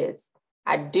racist.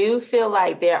 I do feel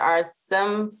like there are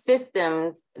some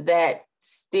systems that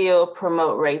still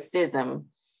promote racism.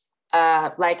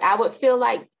 Like, I would feel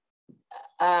like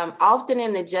often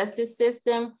in the justice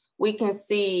system, we can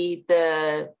see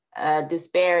the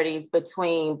disparities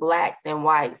between Blacks and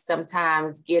whites,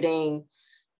 sometimes getting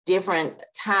different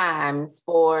times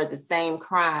for the same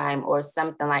crime or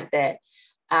something like that.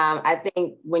 I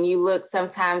think when you look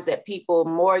sometimes at people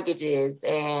mortgages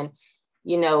and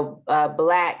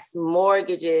Blacks'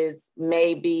 mortgages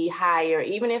may be higher,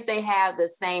 even if they have the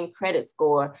same credit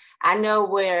score. I know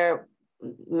where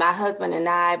my husband and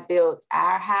I built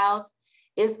our house,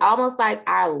 it's almost like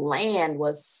our land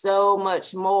was so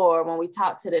much more when we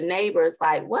talked to the neighbors,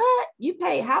 like, what? You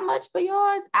pay how much for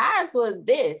yours? Ours was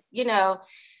this,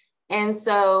 And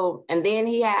so, and then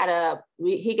he got a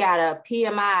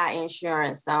PMI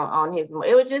insurance on his,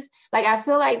 it was just like, I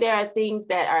feel like there are things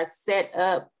that are set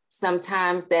up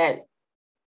sometimes that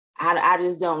I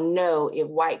just don't know if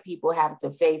white people have to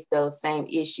face those same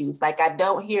issues. Like, I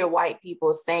don't hear white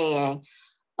people saying,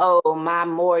 oh, my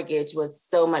mortgage was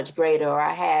so much greater, or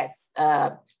I had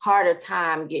a harder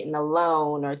time getting a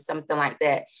loan or something like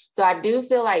that. So I do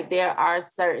feel like there are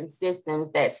certain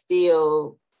systems that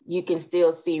you can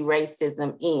still see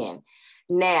racism in.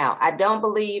 Now, I don't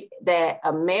believe that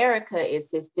America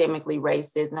is systemically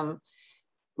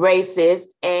racist.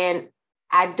 And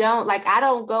I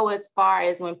don't go as far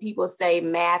as when people say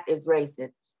math is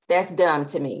racist. That's dumb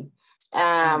to me.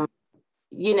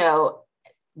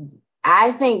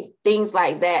 I think things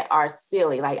like that are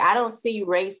silly. Like, I don't see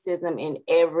racism in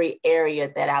every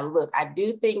area that I look. I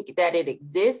do think that it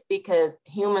exists because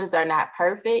humans are not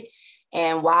perfect.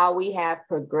 And while we have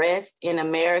progressed in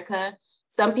America,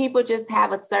 some people just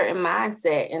have a certain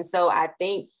mindset. And so I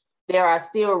think there are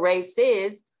still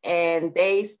racists and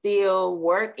they still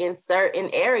work in certain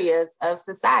areas of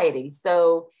society.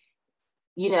 So,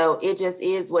 it just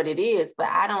is what it is. But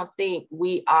I don't think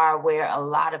we are where a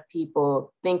lot of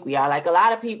people think we are. Like, a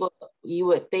lot of people, you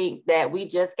would think that we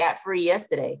just got free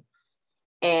yesterday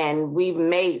and we've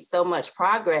made so much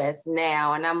progress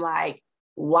now. And I'm like,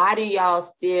 why do y'all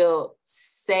still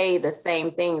say the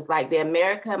same things? Like, the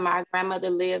America my grandmother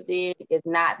lived in is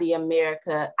not the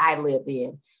America I live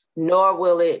in, nor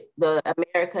will the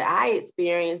America I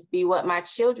experience be what my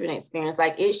children experience.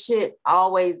 Like, it should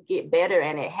always get better,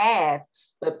 and it has,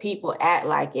 but people act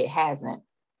like it hasn't.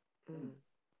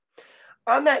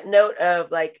 On that note of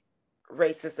like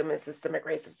racism and systemic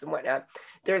racism and whatnot,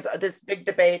 there's this big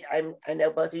debate. I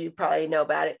know both of you probably know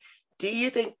about it. Do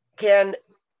you think can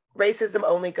racism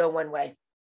only go one way?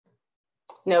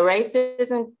 No,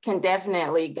 racism can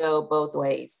definitely go both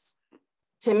ways.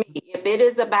 To me, if it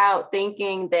is about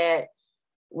thinking that,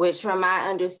 which from my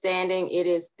understanding, it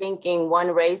is thinking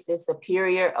one race is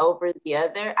superior over the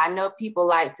other. I know people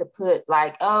like to put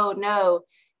like, oh no,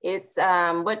 it's,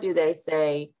 what do they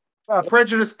say?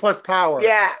 Prejudice plus power.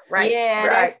 Yeah, right. Yeah, right,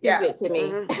 that's stupid to me.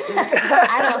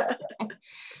 Mm-hmm.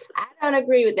 I don't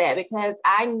agree with that, because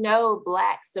I know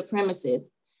Black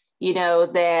supremacists,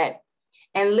 that,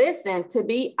 and listen, to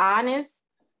be honest,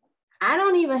 I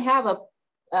don't even have a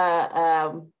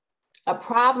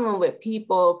problem with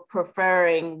people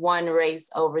preferring one race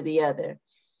over the other.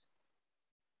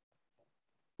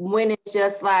 When it's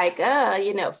just like,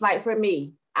 like for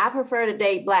me, I prefer to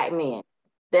date Black men.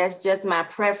 That's just my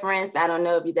preference. I don't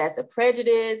know if that's a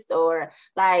prejudice or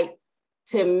like,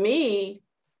 to me,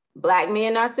 Black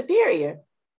men are superior.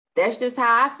 That's just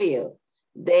how I feel.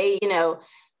 They,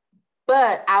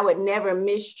 but I would never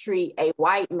mistreat a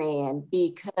white man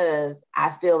because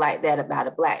I feel like that about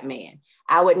a Black man.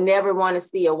 I would never want to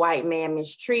see a white man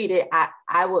mistreated.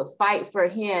 I would fight for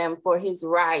him, for his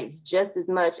rights, just as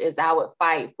much as I would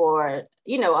fight for,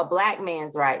 a Black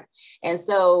man's rights. And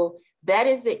so that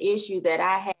is the issue that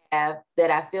I have,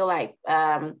 that I feel like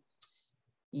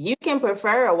you can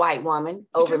prefer a white woman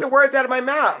over. You took the words out of my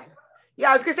mouth.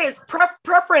 Yeah, I was gonna say, it's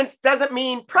preference doesn't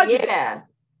mean prejudice.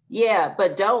 Yeah,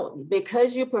 but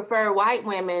because you prefer white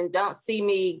women, don't see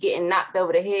me getting knocked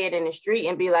over the head in the street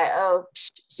and be like, oh,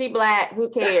 she Black, who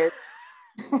cares?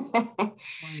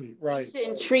 Right. You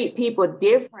shouldn't treat people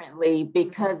differently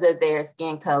because of their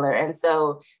skin color. And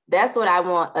so that's what I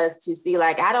want us to see.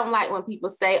 Like, I don't like when people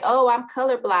say, oh, I'm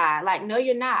colorblind. Like, no,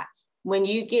 you're not. When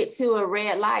you get to a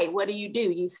red light, what do?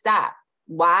 You stop.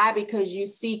 Why? Because you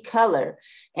see color.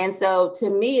 And so to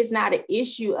me, it's not an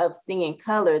issue of seeing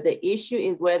color. The issue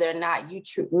is whether or not you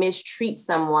mistreat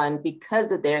someone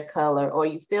because of their color, or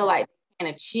you feel like they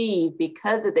can achieve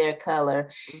because of their color.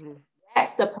 Mm-hmm.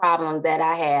 That's the problem that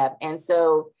I have. And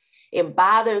so it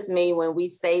bothers me when we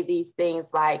say these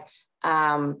things like,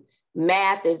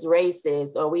 math is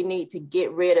racist, or we need to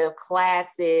get rid of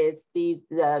classes, these,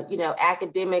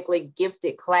 academically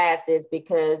gifted classes,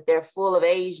 because they're full of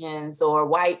Asians or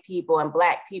white people, and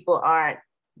Black people aren't,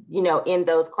 in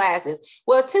those classes.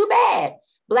 Well, too bad.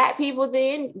 Black people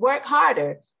then work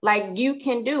harder. Like, you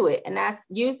can do it. And I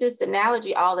use this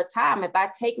analogy all the time. If I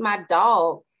take my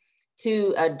dog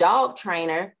to a dog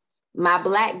trainer, my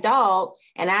Black dog,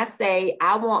 And I say,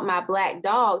 I want my Black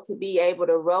dog to be able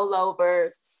to roll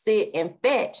over, sit, and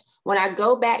fetch. When I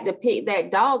go back to pick that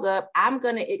dog up, I'm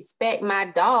going to expect my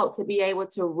dog to be able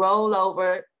to roll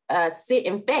over, sit,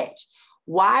 and fetch.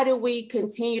 Why do we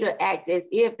continue to act as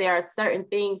if there are certain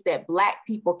things that Black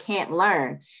people can't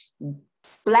learn?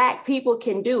 Black people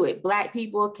can do it. Black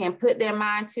people can put their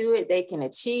mind to it. They can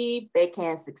achieve, they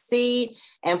can succeed.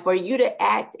 And for you to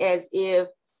act as if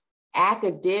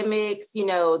academics,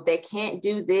 they can't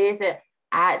do this,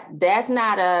 that's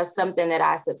not something that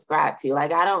I subscribe to.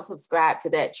 Like, I don't subscribe to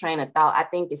that train of thought. I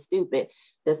think it's stupid.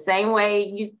 The same way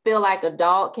you feel like a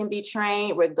dog can be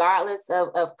trained regardless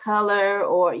of color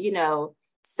or,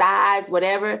 size,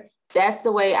 whatever. That's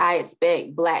the way I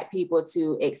expect Black people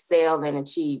to excel and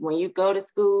achieve. When you go to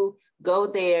school, go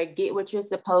there, get what you're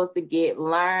supposed to get,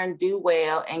 learn, do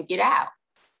well, and get out.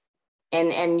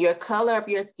 And your color of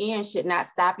your skin should not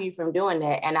stop you from doing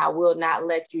that. And I will not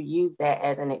let you use that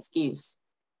as an excuse.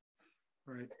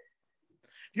 Right.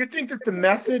 Do you think that the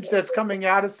message that's coming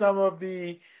out of some of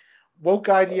the woke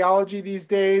ideology these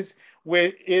days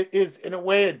is in a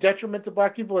way a detriment to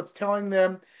Black people? It's telling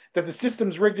them that the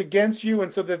system's rigged against you,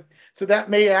 and so that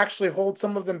may actually hold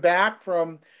some of them back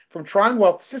from trying.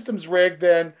 Well, if the system's rigged,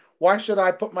 then why should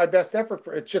I put my best effort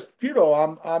for it? It's just futile.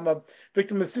 I'm a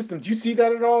victim of the system. Do you see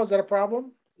that at all? Is that a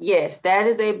problem? Yes, that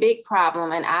is a big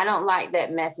problem, and I don't like that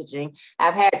messaging.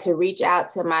 I've had to reach out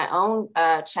to my own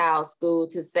child's school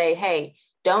to say, hey,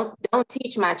 don't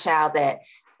teach my child that.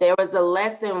 There was a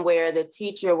lesson where the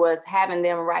teacher was having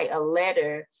them write a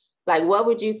letter. Like, what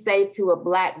would you say to a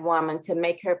Black woman to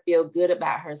make her feel good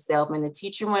about herself? And the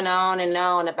teacher went on and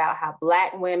on about how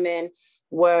Black women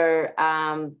were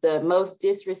the most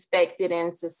disrespected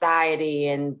in society,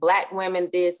 and Black women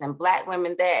this and Black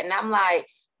women that. And I'm like,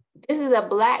 this is a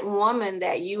Black woman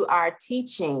that you are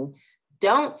teaching.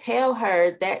 Don't tell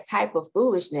her that type of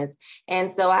foolishness.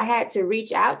 And so I had to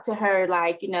reach out to her,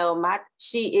 like,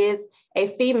 she is a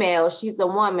female, she's a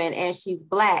woman, and she's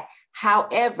Black.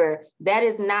 However, that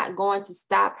is not going to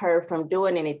stop her from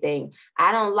doing anything.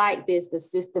 I don't like this. The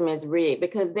system is rigged,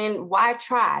 because then why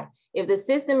try? If the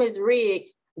system is rigged,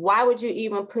 why would you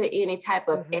even put any type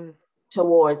of effort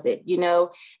towards it,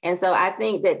 And so I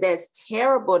think that that's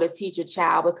terrible to teach a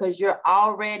child, because you're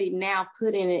already now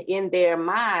putting it in their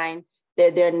mind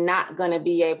that they're not going to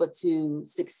be able to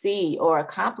succeed or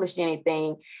accomplish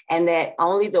anything, and that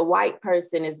only the white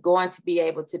person is going to be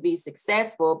able to be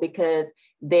successful because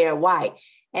they're white.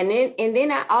 And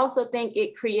then I also think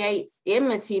it creates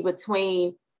enmity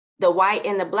between the white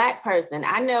and the Black person.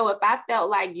 I know if I felt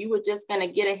like you were just going to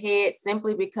get ahead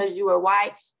simply because you were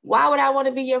white, why would I want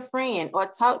to be your friend or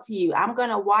talk to you? I'm going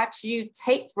to watch you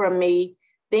take from me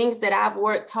things that I've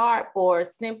worked hard for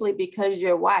simply because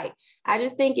you're white. I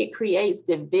just think it creates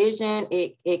division.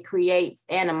 It creates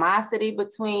animosity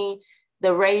between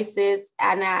the races.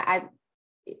 And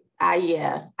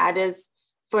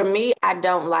for me, I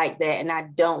don't like that. And I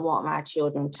don't want my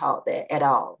children taught that at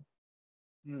all.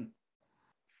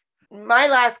 My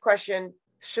last question,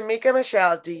 Shamika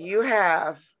Michelle, do you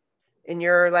have in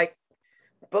your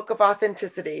book of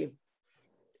authenticity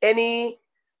any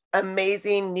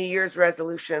amazing New Year's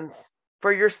resolutions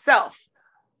for yourself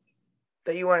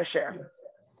that you want to share?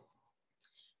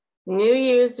 New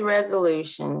Year's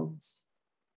resolutions.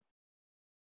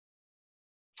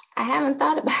 I haven't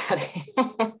thought about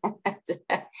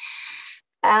it.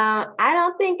 I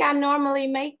don't think I normally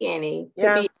make any,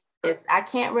 to be honest. I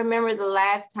can't remember the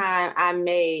last time I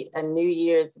made a New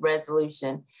Year's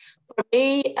resolution. For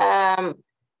me, I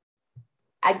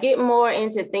get more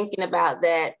into thinking about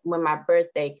that when my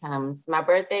birthday comes. My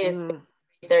birthday is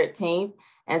February 13th.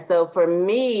 And so for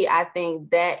me, I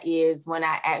think that is when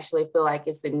I actually feel like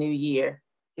it's a new year.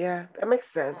 Yeah, that makes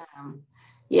sense.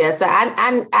 So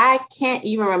I can't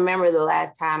even remember the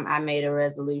last time I made a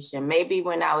resolution. Maybe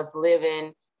when I was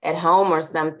living at home or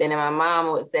something, and my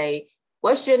mom would say,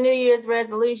 what's your New Year's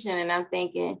resolution? And I'm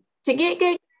thinking, to get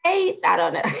good grades? I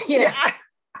don't know.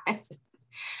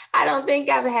 I don't think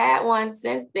I've had one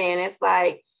since then. It's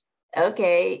like,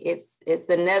 okay, it's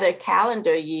another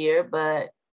calendar year, but.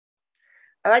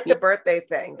 I like the birthday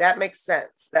thing. That makes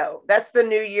sense, though. That's the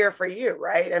new year for you,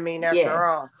 right? I mean, after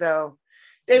all. So,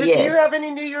 David, do you have any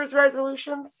New Year's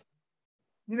resolutions?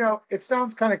 It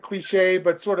sounds kind of cliche,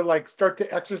 but sort of like start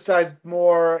to exercise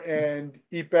more and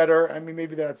eat better. I mean,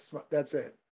 maybe that's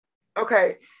it.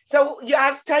 Okay. So I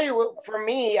have to tell you, for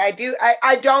me, I don't,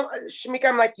 Shamika,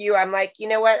 I'm like you. I'm like, you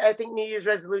know what? I think New Year's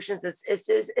resolutions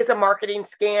is a marketing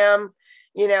scam.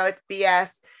 It's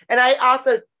BS. And I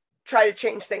also try to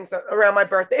change things around my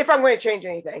birthday if I'm going to change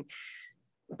anything.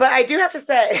 But I do have to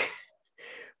say,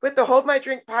 with the Hold My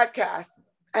Drink podcast,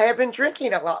 I have been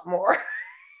drinking a lot more.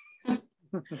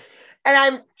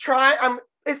 And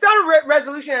it's not a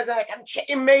resolution as like I'm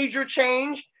a major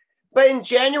change, but in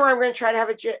January, I'm going to try to have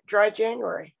a dry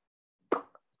January.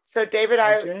 So David,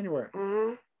 January.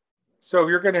 Mm-hmm. So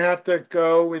you're going to have to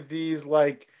go with these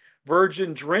like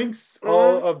virgin drinks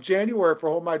all of January for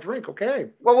Hold My Drink. Okay.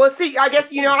 Well, we'll see. I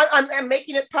guess, I'm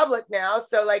making it public now.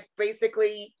 So like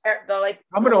basically I'm going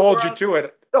to hold you to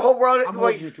it. The whole world. I'm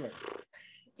holding you to it.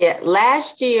 Yeah.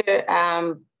 Last year,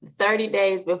 30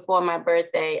 days before my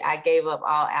birthday, I gave up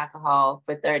all alcohol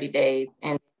for 30 days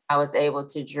and I was able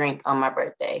to drink on my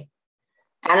birthday.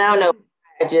 I don't know.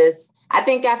 I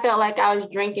think I felt like I was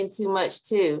drinking too much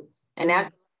too. And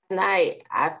after last night,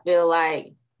 I feel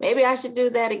like maybe I should do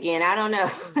that again. I don't know.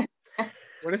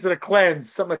 What is it? A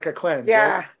cleanse? Something like a cleanse.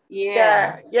 Yeah.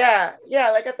 Right? Yeah.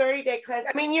 Like a 30-day cleanse.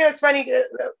 I mean, it's funny.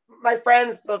 My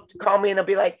friends will call me and they'll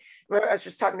be like, I was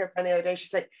just talking to a friend the other day.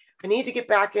 She's like, I need to get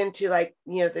back into like,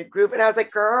 the groove. And I was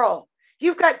like, girl,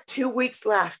 you've got 2 weeks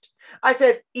left. I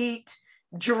said, eat,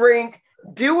 drink,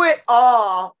 do it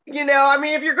all. I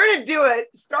mean, if you're going to do it,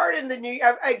 start in the new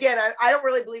year. Again, I don't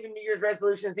really believe in New Year's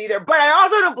resolutions either, but I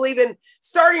also don't believe in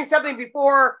starting something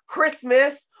before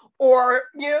Christmas or,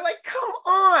 like, come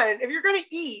on. If you're going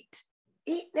to eat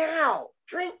now,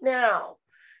 drink now.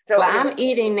 So I'm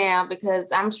eating now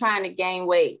because I'm trying to gain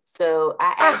weight. So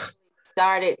I actually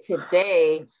started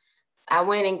today. I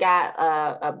went and got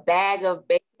a bag of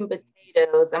baked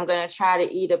potatoes. I'm going to try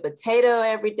to eat a potato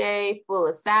every day full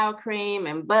of sour cream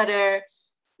and butter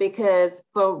because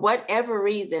for whatever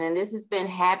reason, and this has been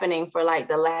happening for like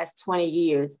the last 20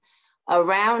 years,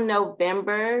 around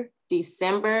November,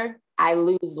 December, I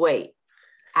lose weight.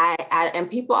 And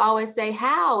people always say,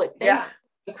 how? Thanksgiving,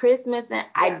 Christmas, and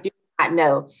I do not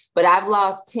know, but I've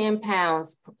lost 10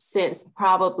 pounds since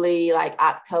probably like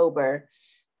October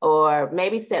or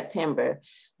maybe September,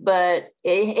 but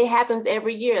it happens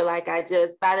every year. Like by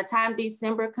the time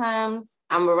December comes,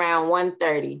 I'm around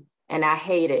 130 and I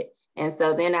hate it. And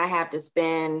so then I have to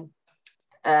spend,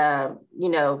 like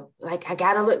I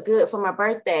got to look good for my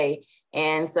birthday.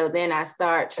 And so then I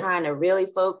start trying to really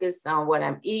focus on what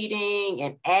I'm eating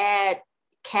and add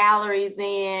calories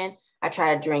in. I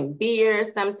try to drink beer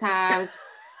sometimes.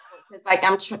 It's like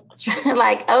I'm trying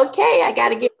like, okay, I got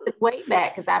to get this weight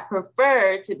back because I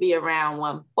prefer to be around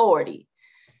 140.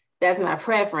 That's my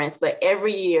preference. But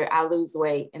every year I lose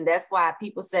weight. And that's why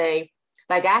people say,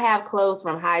 like, I have clothes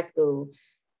from high school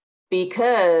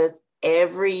because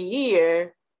every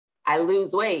year I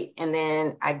lose weight and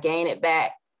then I gain it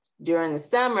back during the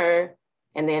summer.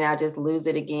 And then I just lose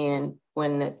it again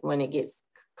when it gets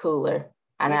cooler.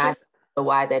 And I don't know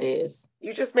why that is.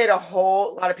 You just made a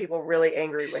whole lot of people really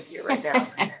angry with you right now.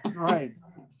 Right.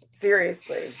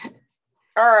 Seriously.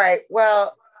 All right.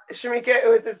 Well, Shamika, it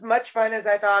was as much fun as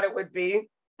I thought it would be.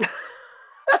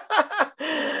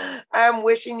 I'm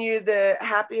wishing you the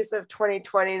happiest of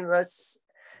 2020 and let's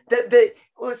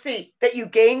see that you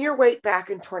gain your weight back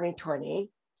in 2020.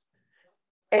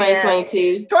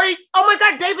 2022. Oh my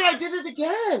God, David, I did it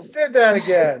again. Just did that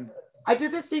again. I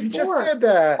did this before. You just did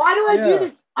that. Why do I do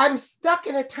this? I'm stuck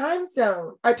in a time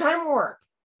warp.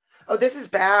 Oh, this is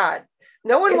bad.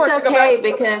 No one wants to go back. It's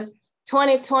okay because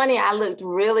 2020, I looked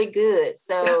really good.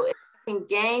 So if I can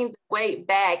gain the weight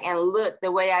back and look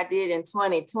the way I did in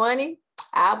 2020,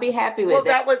 I'll be happy with it. Well,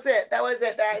 that was it. I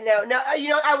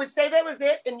would say that was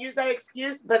it and use that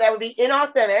excuse, but that would be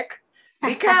inauthentic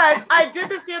because I did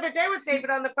this the other day with David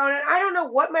on the phone and I don't know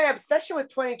what my obsession with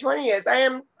 2020 is.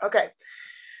 Okay.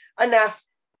 Enough.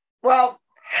 Well,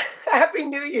 Happy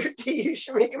New Year to you,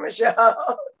 Shamika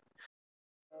Michelle.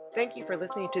 Thank you for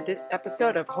listening to this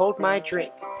episode of Hold My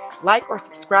Drink. Like or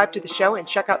subscribe to the show and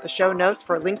check out the show notes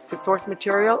for links to source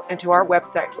material and to our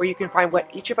website where you can find what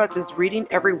each of us is reading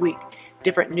every week,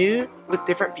 different news with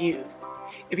different views.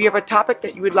 If you have a topic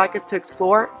that you would like us to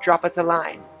explore, drop us a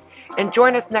line. And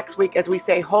join us next week as we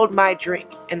say, hold my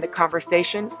drink, and the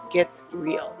conversation gets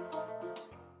real.